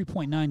 if you're at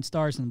 3.9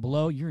 stars and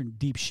below, you're in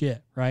deep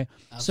shit, right?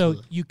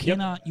 Absolutely. So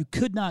you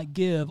could not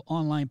give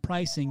online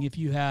pricing if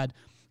you had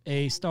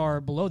a star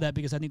below that,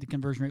 because I think the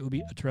conversion rate would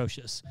be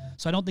atrocious.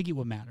 So I don't think it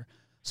would matter.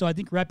 So I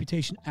think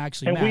reputation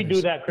actually matters. And we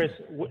do that, Chris.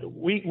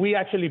 We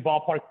actually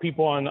ballpark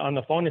people on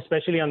the phone,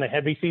 especially on the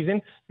heavy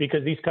season,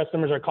 because these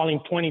customers are calling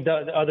 20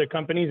 other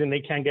companies and they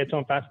can't get to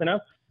them fast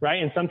enough,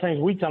 right? And sometimes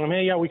we tell them,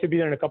 hey, yeah, we could be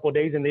there in a couple of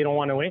days, and they don't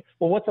want to wait.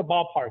 Well, what's a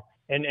ballpark?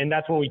 And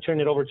that's when we turn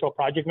it over to a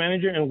project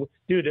manager. And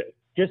dude,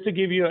 just to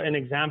give you an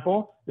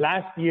example,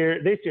 this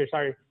year,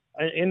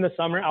 in the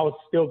summer, I was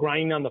still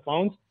grinding on the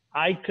phones.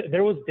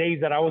 There was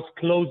days that I was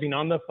closing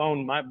on the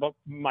phone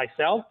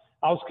myself.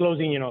 I was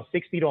closing,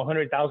 $60,000 to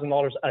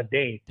 $100,000 a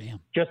day. Damn.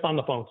 Just on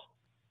the phones,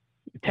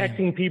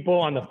 texting people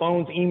on the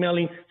phones,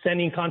 emailing,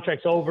 sending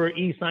contracts over,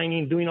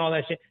 e-signing, doing all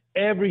that shit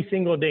every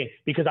single day,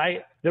 because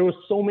there was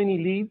so many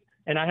leads,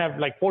 and I have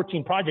like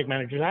 14 project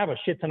managers. I have a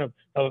shit ton of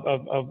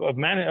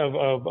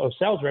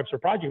sales reps or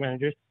project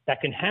managers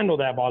that can handle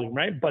that volume,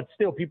 right? But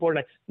still, people are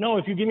like, no,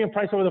 if you give me a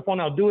price over the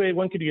phone, I'll do it.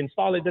 When could you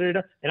install it?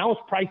 Da-da-da. And I was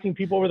pricing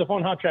people over the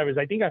phone. How, Travis?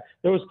 I think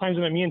there was times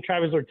when me and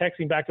Travis were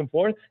texting back and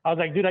forth. I was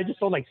like, dude, I just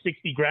sold like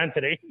 60 grand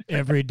today.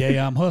 Every day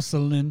I'm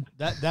hustling.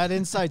 That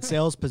inside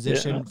sales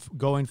position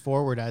going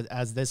forward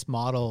as this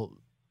model,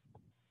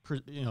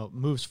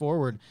 moves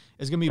forward,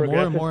 is going to be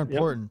more and more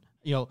important.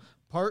 Yep.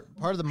 Part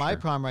of my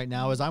problem right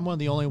now is I'm one of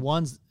the only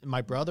ones,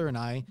 my brother and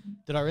I,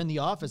 that are in the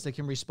office that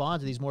can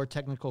respond to these more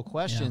technical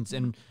questions. Yeah.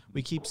 And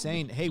we keep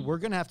saying, hey, we're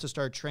going to have to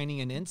start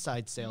training an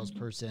inside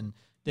salesperson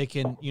that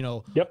can,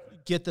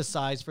 get the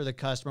size for the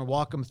customer,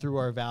 walk them through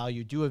our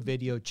value, do a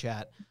video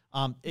chat.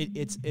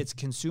 It's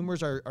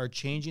consumers are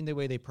changing the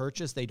way they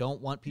purchase. They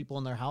don't want people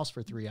in their house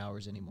for 3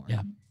 hours anymore.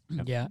 Yeah.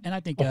 Yeah. And I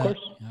think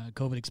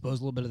COVID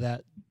exposed a little bit of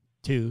that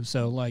too.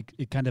 So like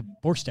it kind of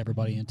forced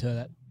everybody into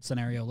that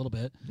scenario a little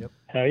bit. Yep.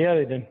 Hell yeah,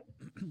 they did.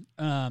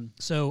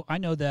 So I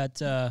know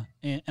that,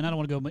 and I don't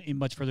want to go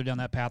much further down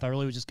that path. I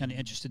really was just kind of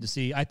interested to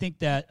see. I think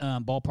that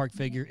ballpark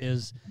figure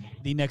is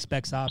the next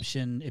best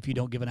option if you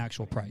don't give an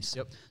actual price.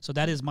 Yep. So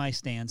that is my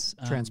stance.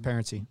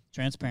 Transparency.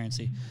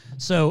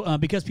 So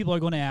because people are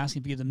going to ask,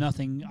 if you give them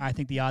nothing, I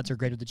think the odds are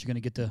greater that you're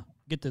going to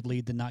get the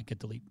lead than not get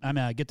the lead. I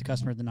mean, get the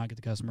customer than not get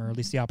the customer, or at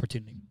least the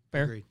opportunity.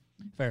 Fair. Agreed.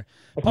 Fair.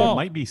 It Paul,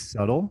 might be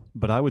subtle,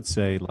 but I would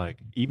say like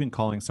even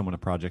calling someone a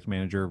project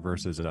manager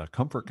versus a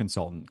comfort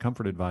consultant,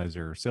 comfort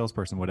advisor,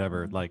 salesperson,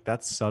 whatever, like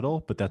that's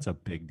subtle, but that's a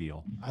big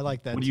deal. I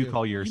like that. What do you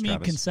call yours, you mean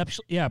Travis?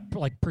 conceptual? Yeah,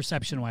 like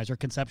perception wise or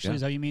conceptually. Yeah.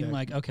 Is that what you mean? Yeah.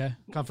 Like, okay.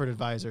 Comfort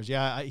advisors.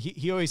 Yeah.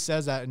 He always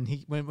says that. And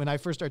when I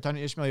first started talking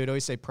to Ismael, he would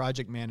always say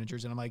project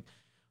managers. And I'm like,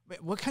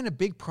 what kind of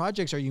big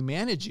projects are you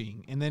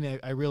managing? And then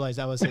I realized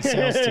that was his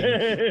sales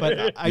team.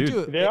 But I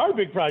do. They are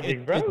big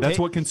projects, bro. That's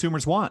what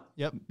consumers want.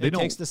 Yep. They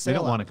takes the sale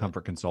don't want a out of it.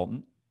 comfort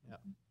consultant.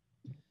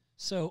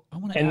 So I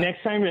want to. And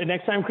next time,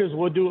 Chris,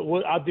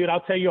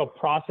 I'll tell you our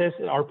process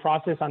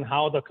on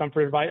how the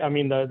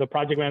the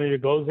project manager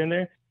goes in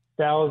there,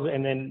 sells,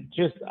 and then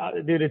just,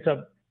 dude,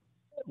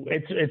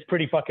 it's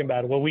pretty fucking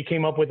bad. Well, we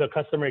came up with the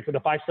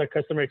 5-star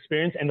customer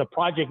experience, and the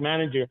project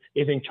manager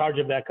is in charge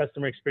of that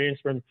customer experience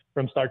from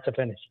start to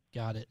finish.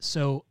 Got it.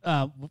 So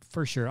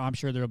for sure, I'm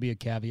sure there'll be a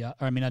caveat.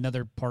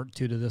 Another part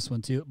 2 to this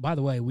one too. By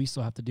the way, we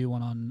still have to do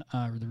one on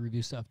the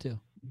review stuff too.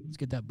 Let's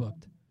get that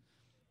booked.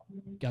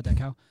 Got that,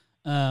 Kyle?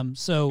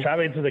 So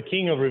Travis is the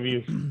king of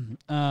reviews.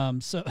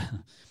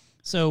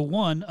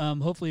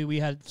 Hopefully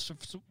we've had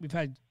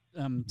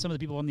some of the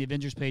people on the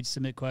Avengers page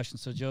submit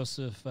questions. So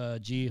Joseph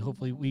G,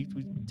 hopefully we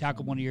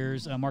tackled one of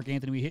yours. Mark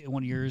Anthony, we hit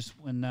one of yours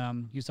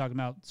when he was talking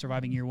about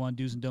surviving year one,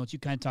 do's and don'ts. You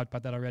kind of talked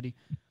about that already.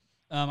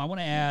 I want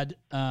to add,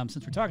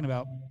 since we're talking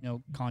about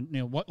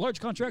what large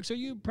contracts are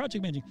you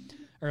project managing,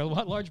 or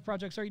what large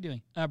projects are you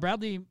doing?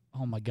 Bradley,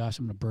 oh my gosh,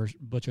 I'm going to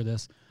butcher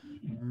this.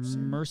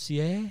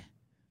 Mercer.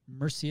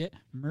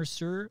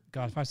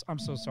 God, I'm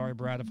so sorry,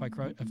 Brad,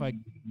 if I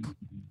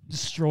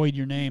destroyed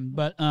your name,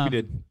 but You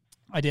did.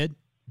 I did.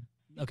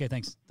 Okay,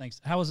 thanks.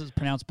 How was it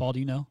pronounced, Paul? Do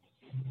you know?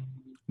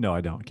 No,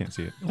 I don't. I can't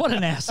see it. What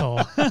an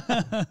asshole!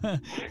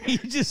 He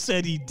just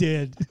said he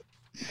did.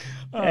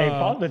 Hey,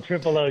 Paul's the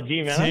triple OG,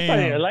 man.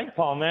 I like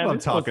Paul, man. What I'm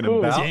talking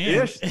about.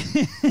 Damn. Ish.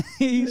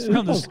 He's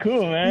from This was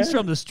cool, man. He's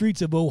from the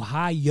streets of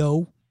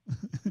Ohio.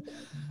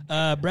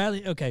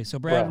 Bradley. Okay, so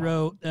Brad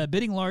wrote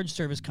bidding large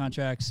service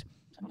contracts.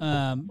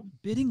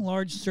 Bidding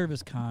large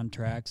service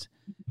contracts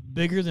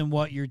bigger than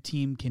what your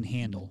team can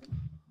handle.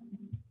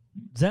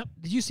 Did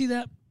you see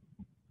that?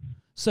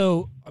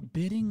 So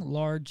bidding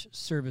large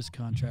service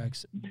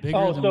contracts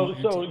bigger than what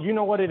your team. You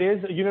know what it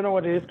is? You know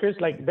what it is, Chris?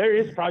 Like there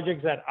is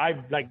projects that I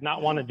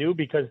not want to do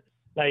because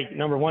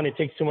number one, it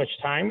takes too much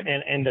time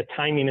and the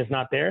timing is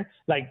not there.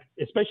 Like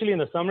especially in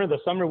the summer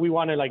we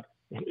want to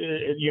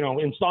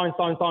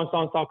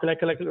install,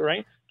 collect,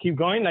 right? Keep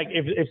going. Like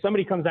if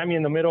somebody comes at me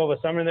in the middle of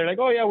a summer and they're like,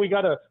 oh yeah, we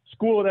got a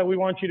school that we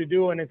want you to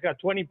do and it's got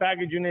 20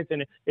 package units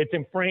and it's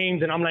in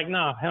frames, and I'm like,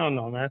 nah, hell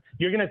no, man.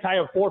 You're gonna tie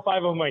up 4 or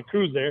 5 of my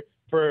crews there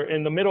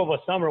in the middle of a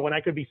summer when I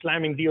could be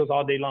slamming deals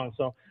all day long.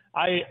 So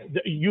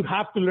you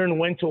have to learn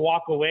when to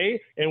walk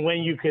away and when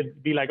you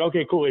could be like,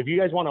 okay, cool. If you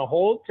guys want to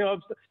hold till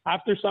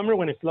after summer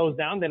when it slows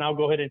down, then I'll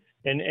go ahead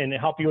and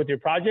help you with your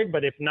project.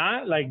 But if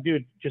not,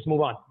 dude, just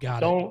move on.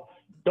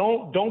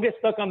 Don't get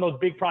stuck on those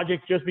big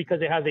projects just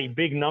because it has a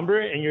big number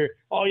and you're,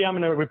 oh yeah, I'm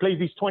going to replace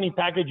these 20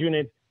 package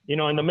units, in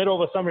the middle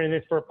of a summer and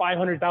it's for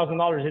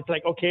 $500,000. It's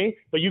like, okay,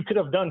 but you could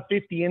have done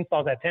 50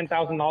 installs at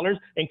 $10,000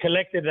 and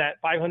collected that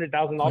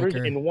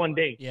 $500,000 in 1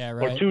 day,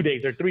 or 2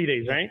 days or 3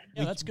 days, right?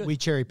 Yeah, that's good. We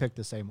cherry pick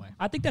the same way.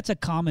 I think that's a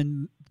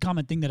common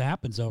thing that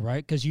happens though,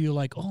 right? Because you're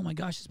like, oh my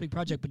gosh, it's a big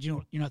project, but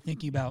you're not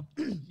thinking about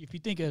if you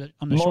think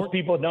on the most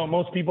people don't.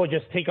 Most people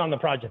just take on the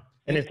project,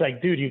 and it's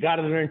like, dude, you got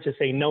to learn to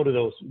say no to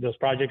those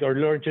projects, or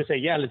learn to say,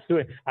 yeah, let's do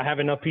it. I have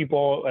enough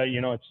people,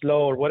 it's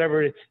slow or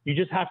whatever. You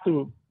just have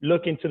to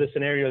look into the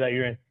scenario that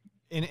you're in.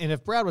 And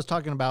if Brad was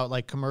talking about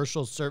like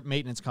commercial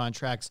maintenance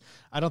contracts,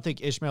 I don't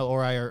think Ismael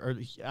or I are.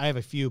 I have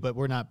a few, but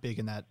we're not big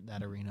in that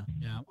arena.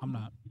 Yeah, I'm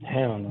not.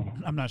 Hell no.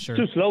 I'm not sure.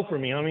 Too slow for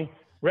me. Homie.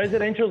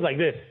 Residential's like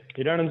this.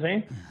 You know what I'm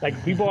saying?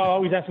 Like people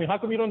always ask me, how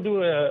come you don't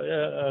do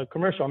a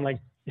commercial? I'm like,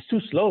 it's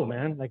too slow,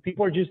 man. Like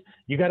people are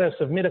you got to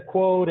submit a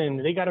quote and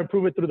they got to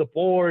approve it through the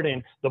board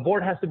and the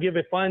board has to give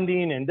it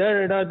funding and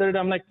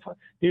I'm like,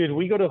 dude,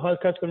 we go to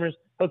customers,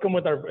 hook them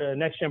with our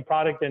Nexgen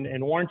product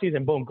and warranties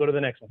and boom, go to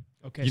the next one.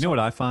 Okay. You know what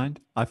I find?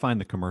 I find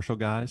the commercial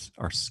guys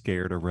are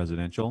scared of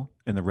residential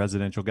and the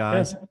residential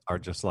guys are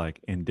just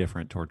like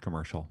indifferent toward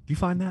commercial. Do you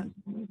find that?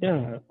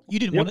 Yeah. You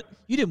didn't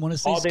want to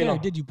say All day scared, long.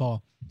 did you,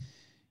 Paul?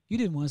 You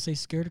didn't want to say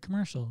scared of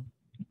commercial.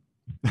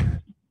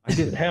 I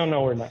did. Hell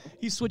no, we're not.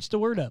 He switched the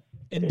word up.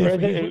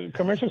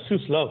 Commercial's too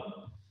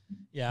slow.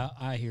 Yeah,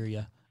 I hear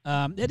you.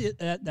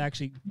 That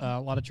actually a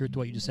lot of truth to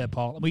what you just said,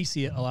 Paul. We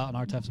see it a lot in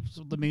our types.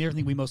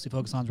 Everything we mostly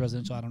focus on is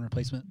residential add-on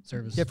replacement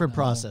service. Different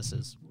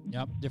processes.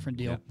 Yep, different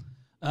deal.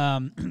 Yeah.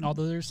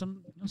 Although there's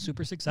some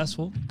super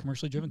successful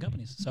commercially driven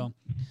companies. So,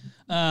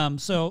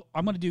 So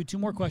I'm going to do 2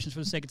 more questions for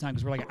the sake of time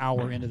because we're like an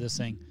hour into this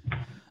thing.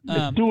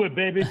 Let's do it,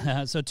 baby.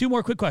 So 2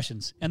 more quick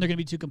questions, and they're going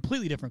to be 2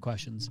 completely different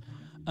questions.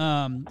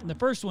 The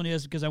first one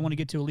is, because I want to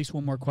get to at least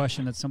one more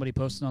question that somebody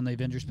posted on the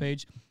Avengers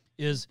page,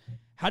 is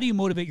how do you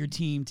motivate your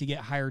team to get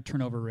higher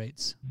turnover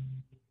rates?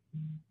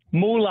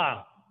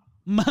 Moolah.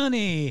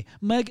 Money.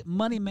 Make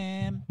money,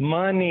 man.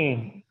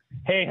 Money.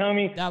 Hey,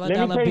 homie, let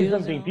me tell you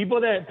something. People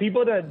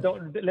that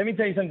don't, let me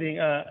tell you something,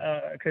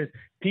 because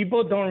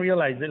people don't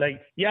realize that, like,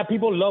 yeah,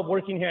 people love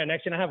working here at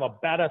Nexgen. I have a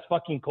badass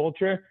fucking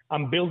culture.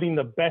 I'm building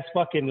the best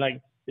fucking,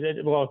 like,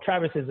 well,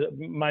 Travis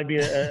might be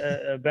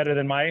better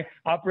than my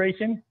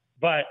operation,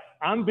 but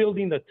I'm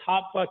building the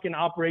top fucking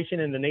operation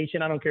in the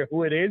nation. I don't care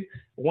who it is.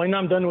 When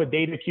I'm done with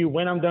DataCube,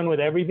 when I'm done with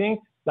everything,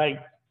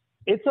 like,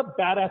 it's a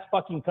badass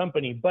fucking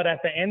company. But at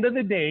the end of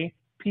the day,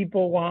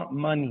 people want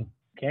money.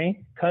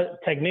 Okay,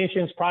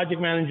 technicians, project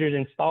managers,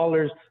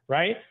 installers,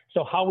 right?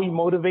 So how we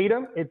motivate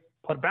them? It's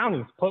put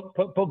bounties, put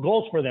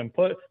goals for them,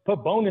 put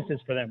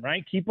bonuses for them,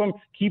 right? Keep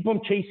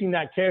them chasing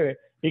that carrot.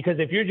 Because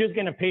if you're just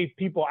gonna pay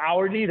people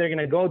hourly, they're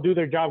gonna go do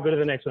their job, go to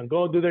the next one,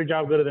 go do their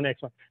job, go to the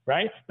next one,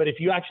 right? But if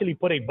you actually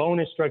put a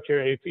bonus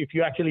structure, if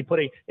you actually put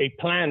a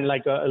plan,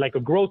 like a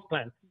growth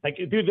plan, like,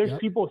 dude, there's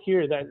people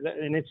here that,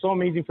 and it's so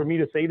amazing for me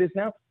to say this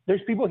now.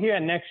 There's people here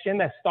at Nexgen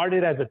that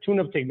started as a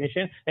tune-up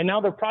technician, and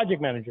now they're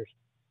project managers.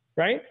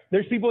 Right?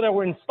 There's people that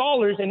were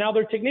installers and now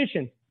they're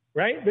technicians,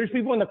 right? There's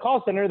people in the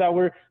call center that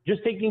were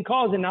just taking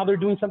calls and now they're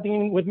doing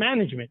something with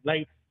management.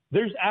 Like,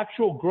 there's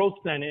actual growth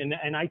plan.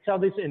 And I tell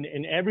this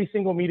in every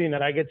single meeting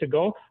that I get to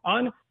go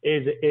on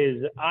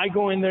is I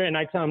go in there and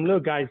I tell them,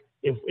 look, guys,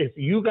 if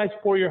you guys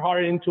pour your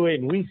heart into it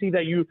and we see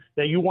that you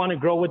want to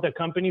grow with the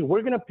company, we're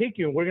going to pick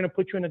you and we're going to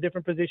put you in a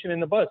different position in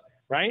the bus,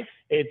 right?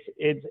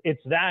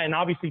 It's that. And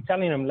obviously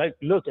telling them, like,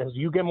 look, as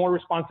you get more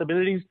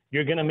responsibilities,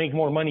 you're going to make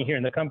more money here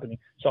in the company.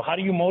 So how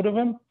do you motivate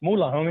them?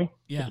 Moolah, homie.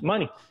 Yeah. It's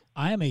money.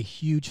 I am a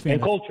huge fan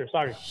and of culture.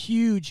 Sorry.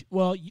 Huge.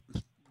 Well,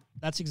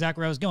 that's exactly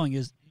where I was going,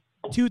 is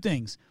 2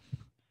 things.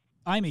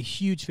 I'm a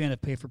huge fan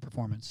of pay for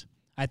performance.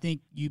 I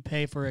think you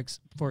pay for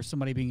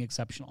somebody being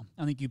exceptional.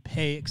 I think you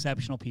pay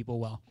exceptional people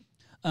well.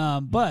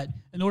 But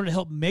in order to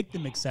help make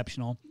them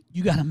exceptional,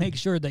 you got to make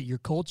sure that your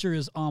culture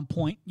is on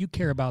point. You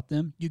care about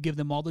them. You give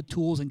them all the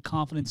tools and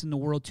confidence in the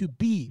world to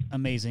be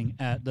amazing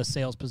at the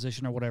sales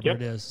position or whatever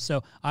it is.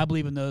 So I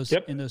believe in those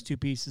 2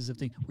 pieces of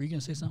things. Were you going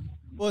to say something?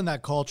 Well, and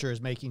that culture is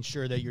making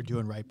sure that you're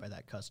doing right by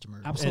that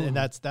customer. Absolutely. And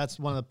that's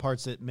one of the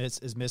parts that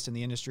is missed in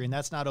the industry. And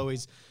that's not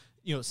always,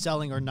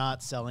 selling or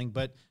not selling,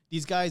 but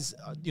these guys,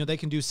 they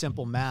can do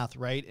simple math,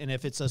 right? And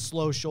if it's a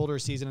slow shoulder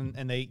season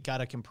and they got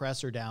a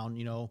compressor down,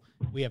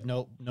 we have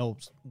no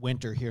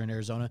winter here in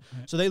Arizona.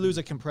 Right. So they lose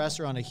a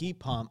compressor on a heat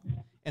pump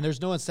and there's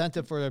no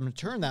incentive for them to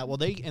turn that. Well,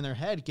 they, in their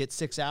head, get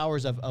 6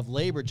 hours of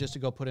labor just to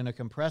go put in a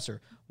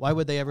compressor. Why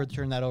would they ever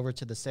turn that over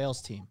to the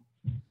sales team?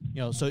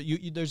 So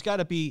it's got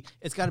to be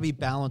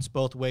balanced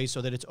both ways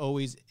so that it's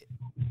always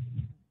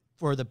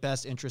for the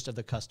best interest of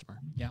the customer.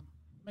 Yeah.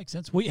 Makes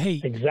sense.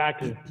 Hey,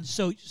 exactly.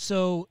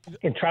 So,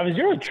 and Travis,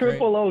 you're a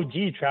triple OG,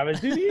 Travis.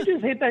 Dude, you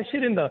just hit that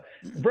shit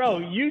bro.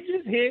 You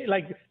just hit,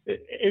 like,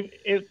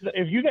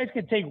 if you guys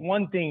could take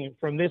one thing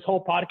from this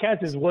whole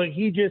podcast is what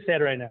he just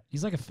said right now.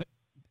 He's like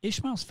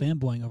Ishmael's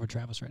fanboying over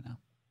Travis right now.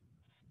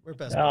 We're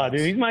best. Oh, dude,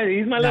 he's my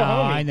little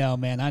homie. I know,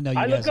 man. I know.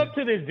 I look up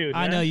to this dude.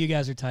 I man. know you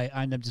guys are tight.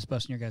 I'm just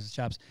busting your guys'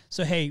 chops.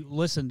 So hey,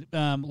 listen.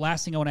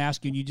 Last thing I want to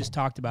ask you, and you just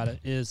talked about it,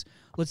 is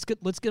let's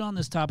get on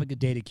this topic of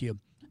DataCube.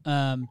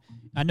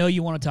 I know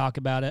you want to talk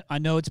about it. I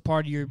know it's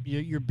part of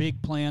your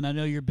big plan. I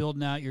know you're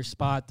building out your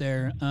spot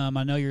there.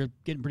 I know you're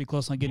getting pretty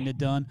close on getting it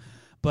done,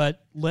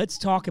 but let's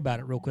talk about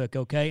it real quick,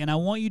 okay? And I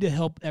want you to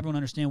help everyone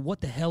understand what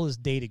the hell is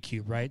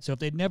DataCube, right? So if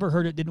they'd never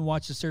heard it, didn't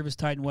watch the Service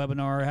Titan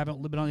webinar, or haven't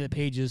been on the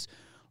pages,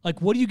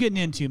 like, what are you getting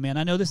into, man?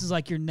 I know this is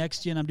like your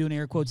next gen. I'm doing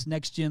air quotes,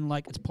 next gen,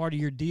 like it's part of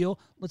your deal.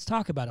 Let's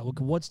talk about it.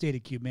 What's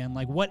DataCube, man?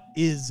 Like, what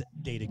is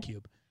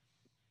DataCube?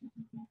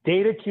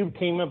 DataCube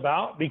came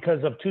about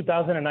because of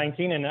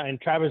 2019,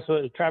 and Travis,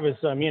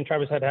 me and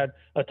Travis had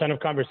a ton of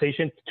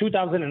conversation.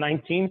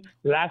 2019,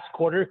 last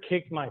quarter,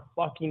 kicked my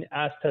fucking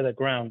ass to the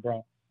ground,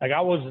 bro. Like,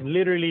 I was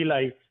literally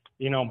like,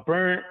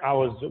 burnt. I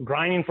was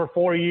grinding for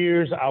 4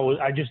 years.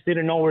 I just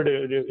didn't know where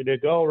to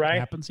go, right?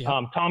 Happens,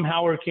 yeah. Tom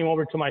Howard came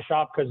over to my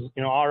shop because,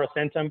 Aura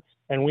sent him,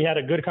 and we had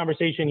a good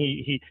conversation.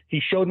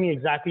 He showed me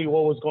exactly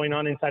what was going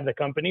on inside the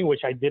company,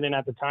 which I didn't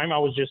at the time. I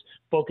was just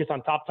focused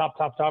on top,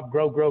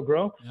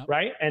 grow, yep.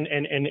 Right?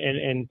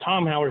 And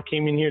Tom Howard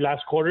came in here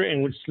last quarter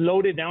and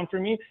slowed it down for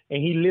me,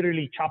 and he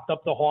literally chopped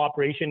up the whole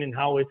operation and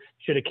how it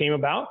should have came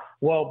about.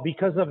 Well,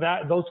 because of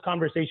that, those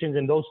conversations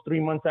and those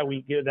 3 months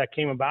that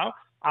came about,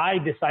 I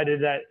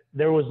decided that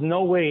there was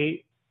no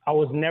way I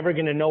was never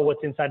going to know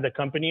what's inside the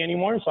company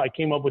anymore. So I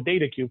came up with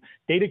DataCube.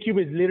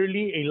 DataCube is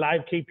literally a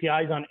live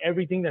KPIs on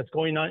everything that's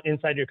going on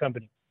inside your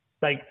company.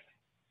 Like,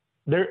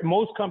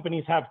 most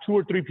companies have 2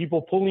 or 3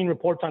 people pulling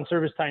reports on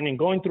Service Titan and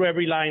going through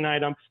every line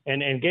item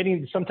and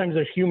getting, sometimes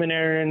there's human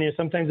error in it,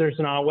 sometimes there's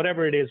not,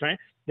 whatever it is, right?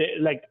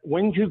 Like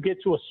when you get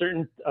to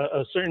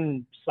a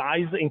certain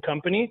size in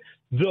company,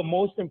 the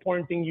most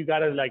important thing you got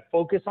to like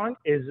focus on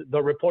is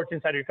the reports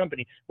inside your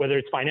company, whether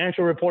it's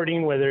financial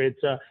reporting, whether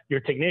it's your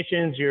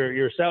technicians,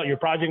 your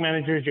project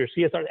managers, your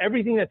CSR,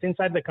 everything that's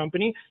inside the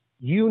company.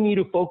 You need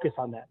to focus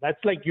on that. That's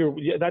like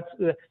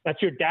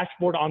that's your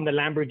dashboard on the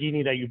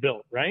Lamborghini that you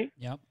built, right?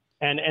 Yep.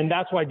 And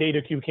that's why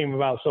DataCube came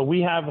about. So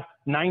we have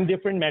 9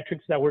 different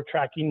metrics that we're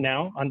tracking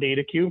now on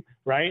DataCube,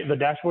 right? The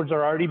dashboards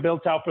are already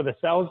built out for the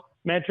sales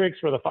metrics,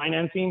 for the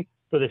financing,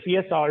 for the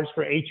CSRs,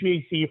 for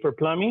HVAC, for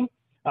plumbing,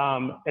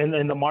 and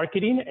then the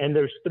marketing. And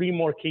there's 3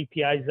 more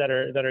KPIs that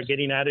are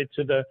getting added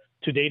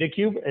to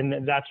DataCube,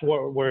 and that's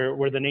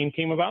where the name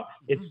came about.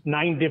 It's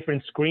 9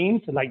 different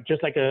screens,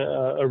 just like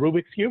a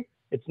Rubik's Cube.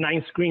 It's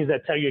 9 screens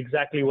that tell you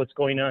exactly what's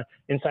going on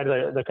inside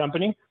the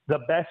company. The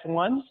best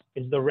ones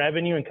is the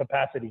revenue and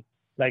capacity.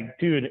 Like,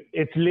 dude,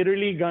 it's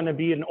literally going to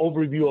be an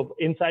overview of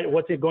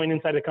what's going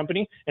inside the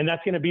company. And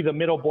that's going to be the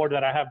middle board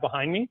that I have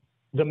behind me.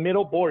 The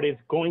middle board is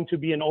going to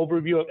be an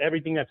overview of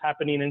everything that's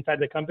happening inside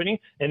the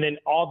company. And then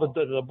all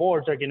the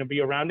boards are going to be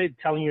around it,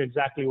 telling you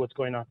exactly what's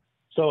going on.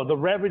 So the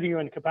revenue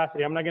and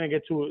capacity, I'm not going to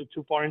get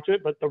too far into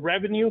it, but the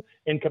revenue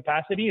and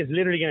capacity is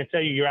literally going to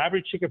tell you your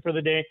average ticket for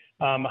the day,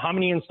 how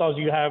many installs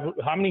you have,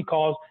 how many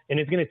calls, and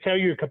it's going to tell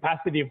you your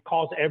capacity of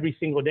calls every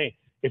single day.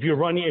 If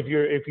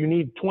you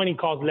need 20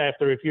 calls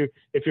left, or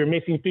if you're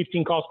missing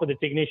 15 calls for the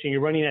technician,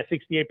 you're running at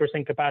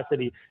 68%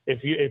 capacity.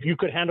 If you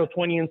could handle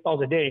 20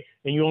 installs a day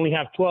and you only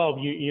have 12,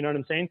 you know what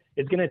I'm saying?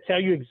 It's going to tell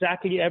you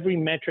exactly every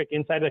metric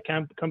inside the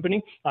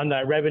company on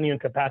that revenue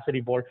and capacity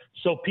board.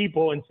 So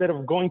people, instead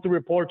of going through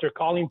reports or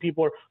calling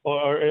people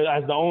or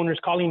as the owners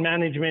calling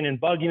management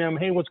and bugging them,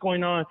 hey, what's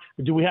going on?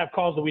 Do we have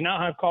calls? Do we not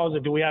have calls? Or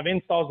do we have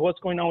installs? What's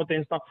going on with the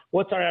install?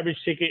 What's our average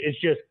ticket?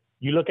 It's just,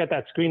 you look at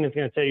that screen, it's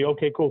going to tell you,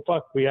 okay, cool,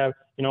 we have,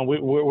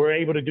 we're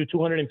able to do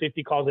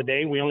 250 calls a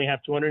day. We only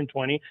have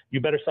 220. You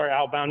better start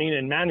outbounding,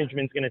 and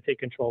management's going to take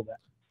control of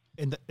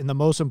that. And the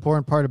most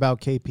important part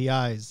about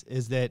KPIs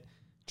is that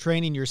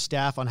training your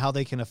staff on how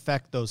they can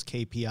affect those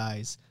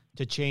KPIs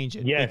to change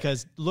it. Yes.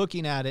 Because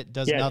looking at it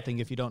does nothing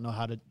if you don't know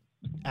how to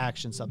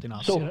action something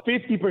else. So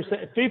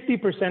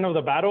 50% of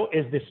the battle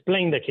is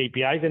displaying the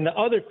KPIs, and the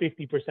other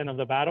 50% of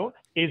the battle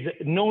is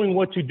knowing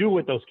what to do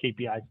with those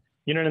KPIs.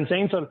 You know what I'm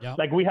saying? So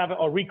like we have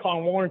a recall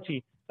and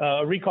warranty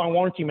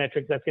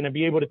metric that's going to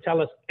be able to tell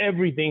us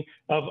everything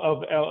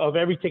of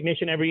every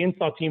technician, every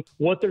install team,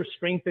 what their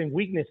strengths and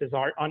weaknesses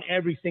are on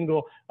every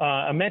single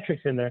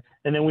metrics in there.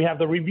 And then we have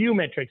the review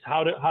metrics,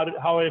 how it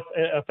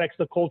affects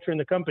the culture in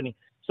the company.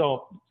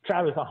 So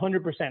Travis,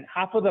 100%,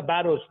 half of the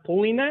battle is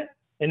pulling that,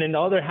 and then the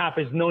other half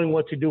is knowing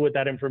what to do with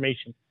that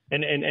information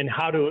and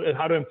how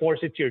to enforce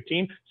it to your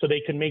team so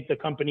they can make the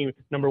company,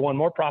 number 1,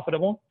 more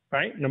profitable,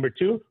 right? Number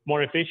 2,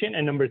 more efficient.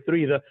 And number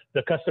 3, the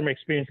customer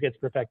experience gets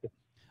perfected.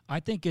 I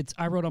think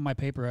I wrote on my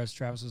paper as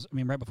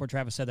right before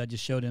Travis said that, I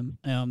just showed him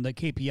that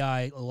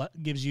KPI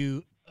gives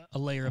you a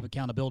layer of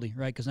accountability,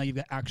 right? Because now you've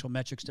got actual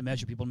metrics to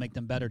measure people and make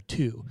them better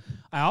too.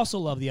 I also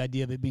love the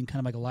idea of it being kind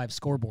of like a live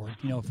scoreboard,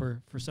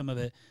 for some of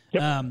it.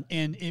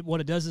 Yep.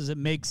 What it does is it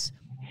makes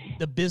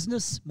the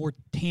business more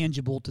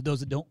tangible to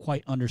those that don't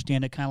quite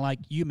understand it. Kind of like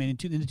you, man,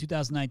 into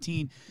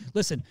 2019.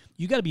 Listen,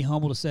 you got to be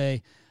humble to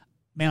say,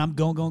 man, I'm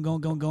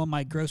going.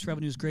 My gross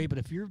revenue is great, but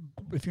if your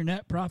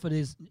net profit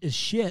is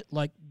shit,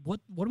 like what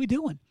are we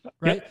doing,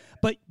 right?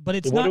 Yep. But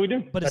it's what not. Do we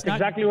do? But That's it's not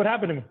exactly what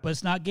happened to me. But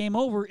it's not game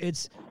over.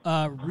 It's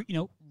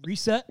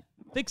reset,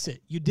 fix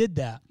it. You did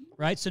that,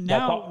 right? So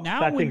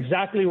that's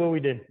exactly what we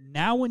did.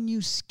 Now, when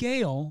you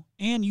scale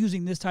and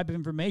using this type of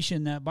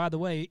information, that by the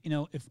way,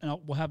 we'll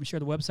have them share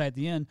the website at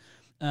the end.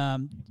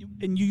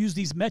 And you use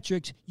these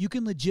metrics, you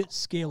can legit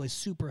scale a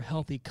super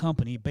healthy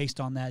company based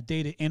on that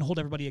data and hold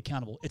everybody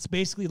accountable. It's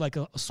basically like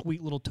a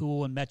sweet little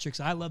tool and metrics.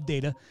 I love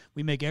data.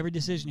 We make every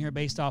decision here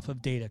based off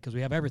of data because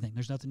we have everything.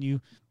 There's nothing you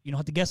don't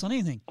have to guess on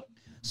anything.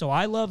 So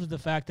I love the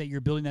fact that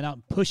you're building that out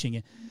and pushing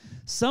it.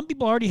 Some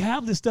people already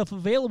have this stuff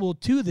available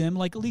to them,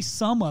 like at least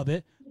some of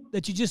it,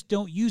 that you just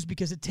don't use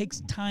because it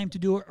takes time to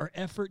do it or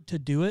effort to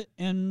do it.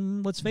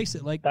 And let's face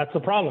it, like that's the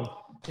problem.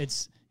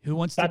 It's who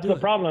wants to do it. That's the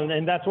problem.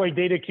 And that's why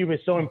DataCube is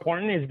so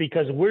important, is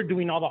because we're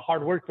doing all the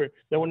hard work for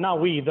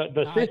not we,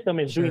 the system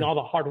is doing all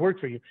the hard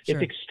work for you.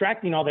 Sure. It's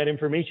extracting all that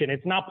information.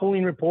 It's not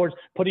pulling reports,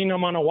 putting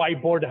them on a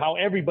whiteboard, how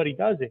everybody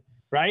does it.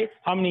 Right?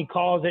 How many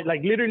calls?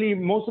 Like literally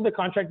most of the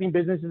contracting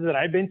businesses that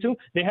I've been to,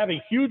 they have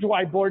a huge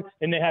whiteboard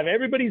and they have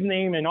everybody's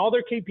name and all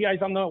their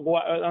KPIs on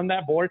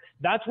that board.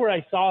 That's where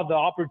I saw the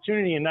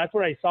opportunity, and that's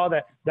where I saw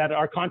that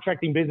our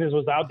contracting business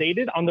was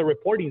outdated on the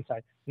reporting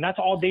side. And that's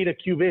all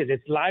DataCube is.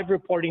 It's live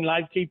reporting,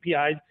 live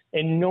KPIs,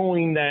 and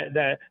knowing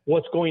that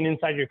what's going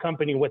inside your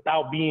company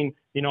without being,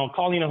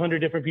 calling 100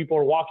 different people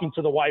or walking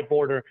to the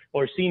whiteboard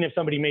or seeing if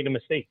somebody made a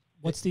mistake.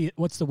 What's the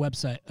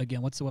website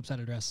again? What's the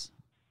website address?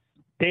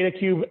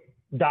 DataCube.ai.com.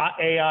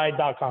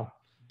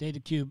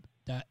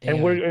 DataCube.ai.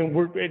 And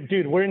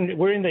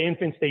we're in the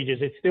infant stages.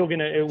 It's still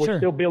we're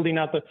still building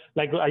out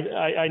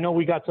I know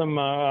we got some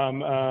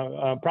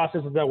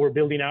processes that we're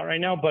building out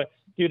right now, but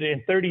dude,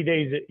 in 30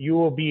 days, you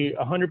will be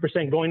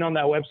 100% going on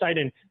that website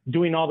and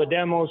doing all the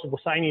demos,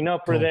 signing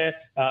up for that.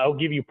 I'll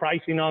give you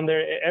pricing on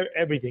there,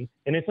 everything.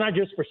 And it's not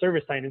just for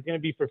service time. It's going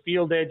to be for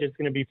field edge. It's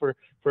going to be for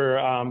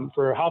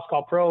house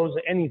call pros,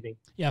 anything.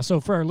 Yeah.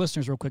 So for our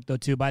listeners real quick though,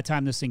 too, by the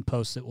time this thing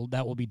posts,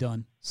 that will be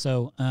done.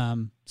 So,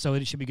 so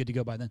it should be good to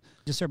go by then.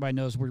 Just so everybody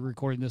knows, we're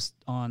recording this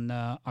on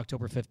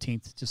October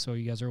 15th, just so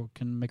you guys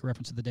can make a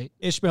reference to the date.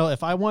 Ismael,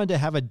 if I wanted to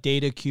have a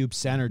Data Cube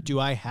center, do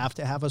I have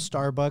to have a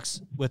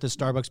Starbucks with a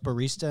Starbucks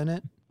barista in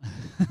it?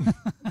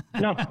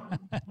 No.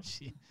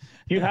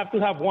 You have to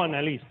have one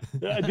at least.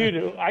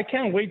 Dude, I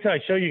can't wait till I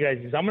show you guys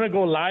this. I'm going to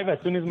go live as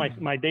soon as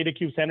my Data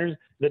Cube centers,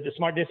 the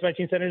smart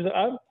dispatching centers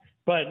are up.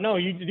 But no,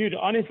 dude,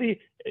 honestly,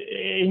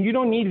 and you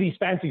don't need these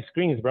fancy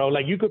screens, bro.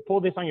 Like, you could pull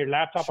this on your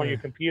laptop, on your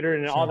computer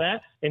and all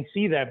that and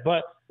see that.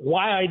 But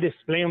why I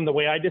display them the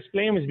way I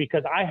display them is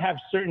because I have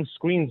certain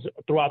screens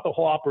throughout the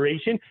whole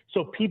operation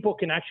so people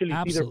can actually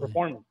see their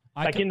performance.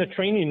 In the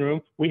training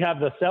room, we have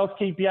the sales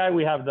KPI,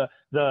 we have the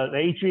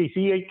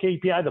HVAC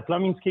KPI, the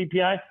plumbing's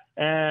KPI,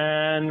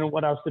 and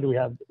what else did we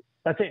have?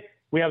 That's it.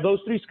 We have those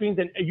 3 screens,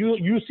 and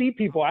you see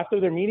people after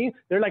their meeting,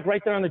 they're like right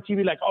there on the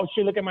TV, like, oh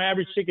shit, look at my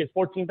average ticket,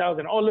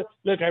 14,000. Oh,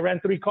 look, I ran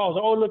 3 calls.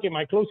 Oh, look at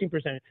my closing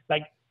percentage.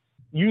 Like,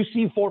 you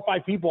see 4 or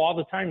 5 people all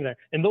the time there.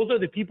 And those are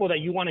the people that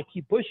you want to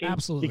keep pushing.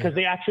 Absolutely. Because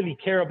they actually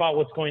care about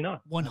what's going on.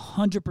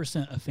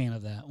 100% a fan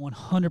of that.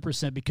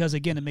 100%. Because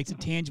again, it makes it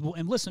tangible.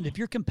 And listen, if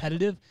you're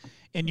competitive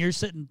and you're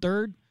sitting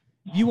third,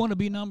 you want to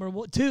be number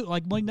 1 too.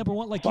 Like number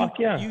 1, like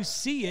you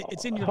see it,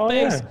 it's in your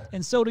face,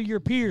 and so do your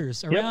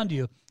peers around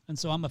you. And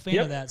so I'm a fan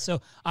of that.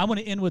 So I want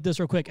to end with this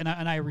real quick. And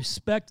I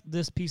respect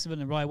this piece of it.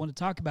 And why I want to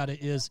talk about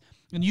it is,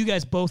 and you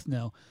guys both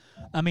know,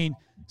 I mean,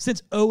 since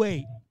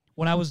 2008,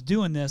 when I was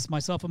doing this,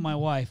 myself and my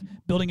wife,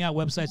 building out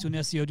websites, doing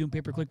SEO, doing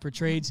pay-per-click for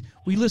trades,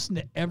 we listened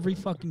to every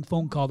fucking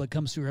phone call that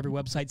comes through every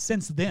website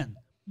since then.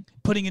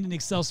 Putting it in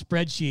Excel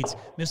spreadsheets.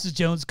 Mrs.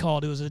 Jones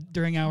called. It was a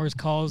during hours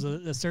call. It was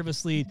a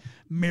service lead.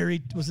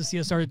 Mary was the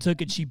CSR that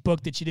took it. She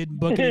booked it. She didn't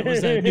book it. It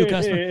was a new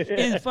customer.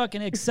 In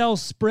fucking Excel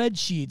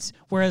spreadsheets.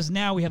 Whereas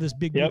now we have this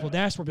big, beautiful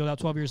dashboard built out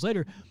 12 years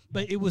later.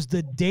 But it was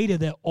the data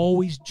that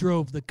always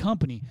drove the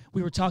company.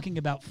 We were talking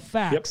about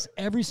facts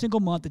every single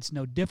month. It's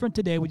no different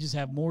today. We just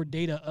have more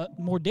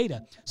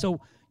data.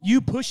 So you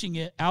pushing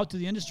it out to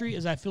the industry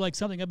is, I feel like,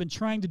 something I've been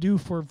trying to do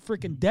for a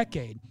freaking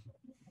decade.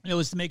 It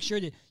was to make sure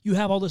that you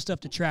have all this stuff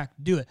to track,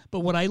 do it.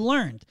 But what I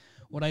learned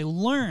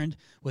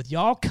with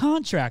y'all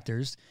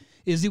contractors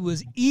is it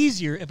was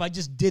easier if I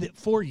just did it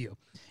for you.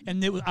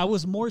 And I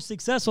was more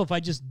successful if I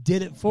just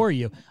did it for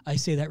you. I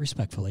say that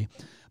respectfully.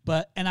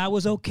 And I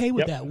was okay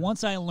with that.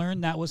 Once I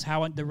learned that was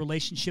how the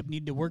relationship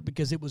needed to work,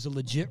 because it was a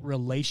legit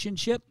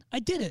relationship, I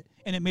did it.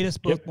 And it made us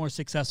both more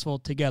successful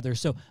together.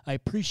 So I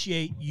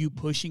appreciate you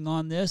pushing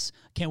on this.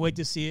 Can't wait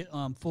to see it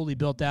fully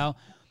built out.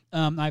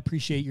 I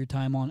appreciate your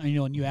time on,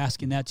 and you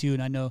asking that too.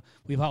 And I know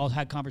we've all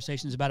had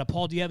conversations about it.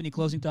 Paul, do you have any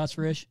closing thoughts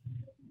for Ish?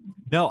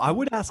 No, I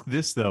would ask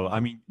this though. I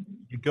mean,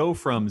 you go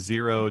from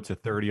 0 to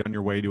 30 on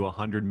your way to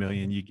 100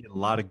 million. You get a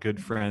lot of good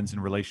friends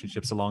and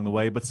relationships along the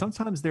way, but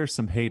sometimes there's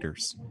some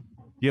haters. Do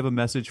you have a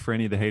message for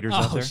any of the haters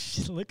out there?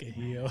 Look at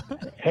you.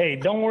 Hey,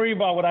 don't worry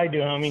about what I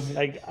do, homie.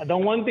 Like, the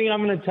one thing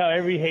I'm going to tell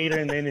every hater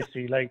in the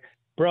industry, like,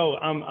 bro,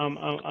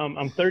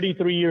 I'm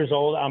 33 years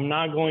old. I'm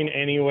not going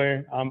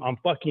anywhere. I'm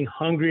fucking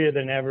hungrier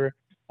than ever.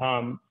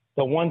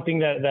 The one thing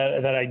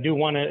that I do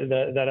want to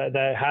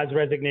that has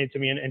resonated to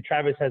me, and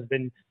Travis has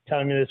been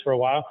telling me this for a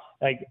while,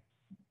 like,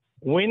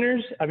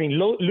 losers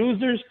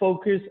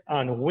focus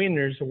on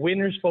winners.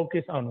 Winners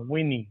focus on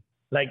winning.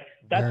 Like,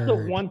 that's the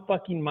one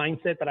fucking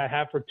mindset that I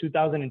have for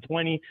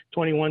 2020,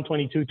 21,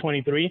 22,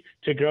 23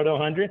 to grow to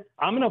 100.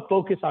 I'm going to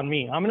focus on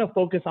me. I'm going to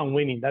focus on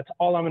winning. That's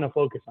all I'm going to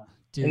focus on.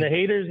 Dude. And the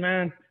haters,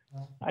 man,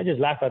 I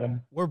just laugh at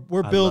them. We're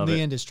building the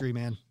industry,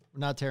 man. We're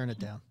not tearing it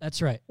down. That's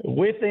right.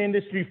 With the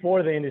industry,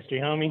 for the industry,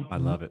 homie. I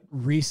love it.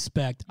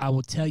 Respect. I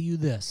will tell you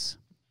this.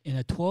 In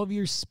a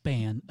 12-year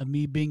span of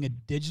me being a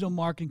digital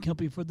marketing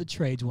company for the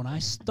trades, when I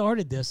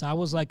started this, I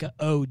was like an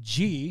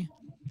OG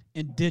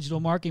in digital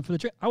marketing for the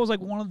trade. I was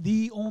like one of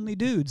the only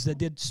dudes that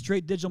did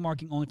straight digital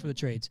marketing only for the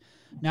trades.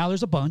 Now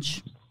there's a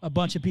bunch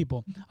of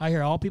people. I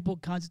hear all people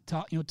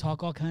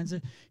talk all kinds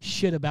of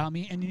shit about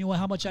me, and you know what,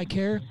 how much I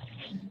care?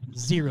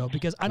 Zero,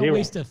 because I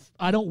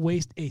don't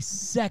waste a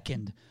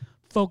second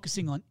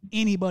focusing on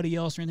anybody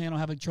else or anything I don't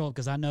have control,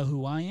 because I know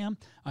who I am.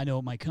 I know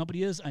what my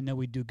company is. I know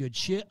we do good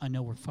shit. I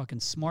know we're fucking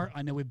smart.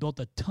 I know we built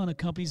a ton of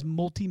companies,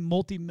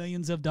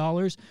 multi-millions of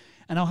dollars,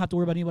 and I don't have to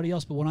worry about anybody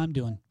else but what I'm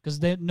doing,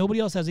 because nobody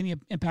else has any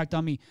impact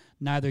on me.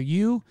 Neither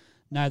you.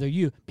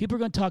 People are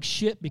going to talk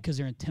shit because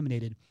they're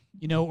intimidated,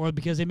 or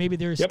because maybe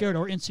they're scared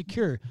or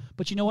insecure.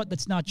 But you know what?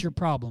 That's not your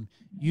problem.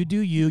 You do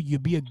you. You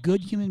be a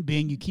good human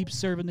being. You keep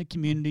serving the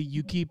community.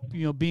 You keep,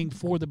 being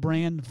for the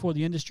brand, for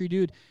the industry,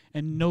 dude.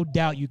 And no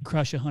doubt you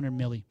crush 100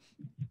 milli.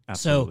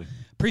 Absolutely. So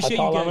appreciate That's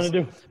you all guys. I'm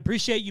gonna do.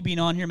 Appreciate you being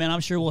on here, man.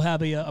 I'm sure we'll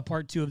have a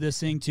part 2 of this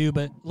thing too.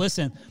 But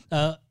listen,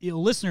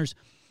 listeners,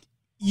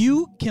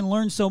 you can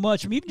learn so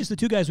much from even just the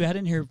two guys we had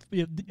in here,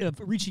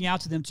 reaching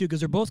out to them too,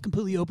 because they're both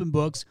completely open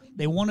books.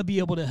 They want to be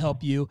able to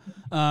help you,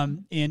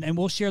 and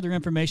we'll share their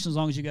information as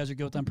long as you guys are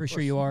good with them. I'm pretty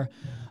sure you are.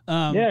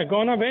 Yeah,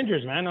 go on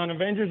Avengers, man. On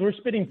Avengers, we're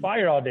spitting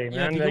fire all day,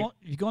 man. If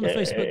you go on the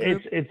Facebook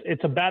group,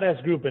 it's a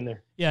badass group in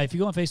there. Yeah, if you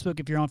go on Facebook,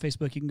 if you're on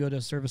Facebook, you can go to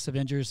Service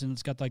Avengers, and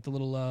it's got like the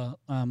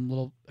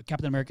little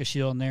Captain America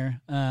shield in there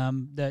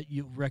that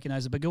you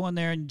recognize it. But go in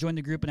there and join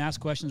the group and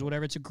ask questions,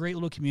 whatever. It's a great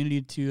little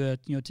community to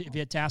if you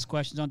had to ask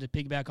questions on to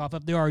piggyback off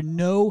of. There are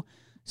no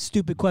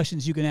stupid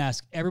questions you can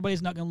ask.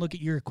 Everybody's not going to look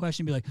at your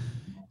question and be like,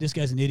 this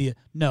guy's an idiot.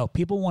 No,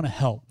 people want to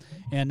help.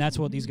 And that's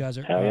what these guys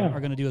are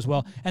going to do as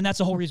well. And that's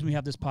the whole reason we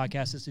have this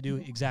podcast, is to do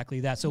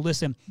exactly that. So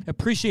listen,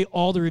 appreciate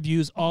all the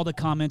reviews, all the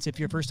comments. If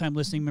you're first time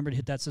listening, remember to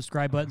hit that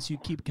subscribe button so you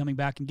keep coming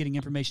back and getting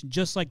information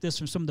just like this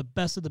from some of the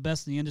best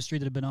in the industry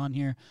that have been on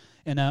here.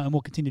 And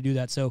we'll continue to do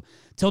that. So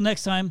till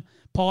next time,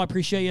 Paul, I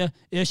appreciate you.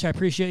 Ish, I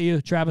appreciate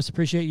you. Travis,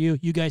 appreciate you.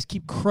 You guys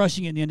keep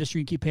crushing it in the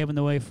industry and keep paving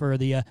the way for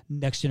the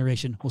next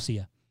generation. We'll see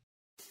you.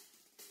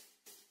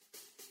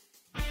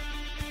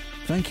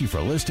 Thank you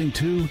for listening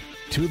to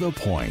the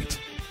Point.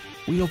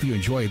 We hope you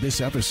enjoyed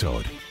this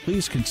episode.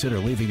 Please consider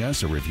leaving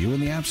us a review in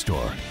the App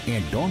Store.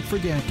 And don't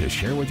forget to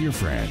share with your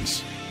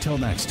friends. Till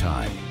next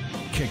time,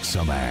 kick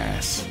some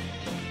ass.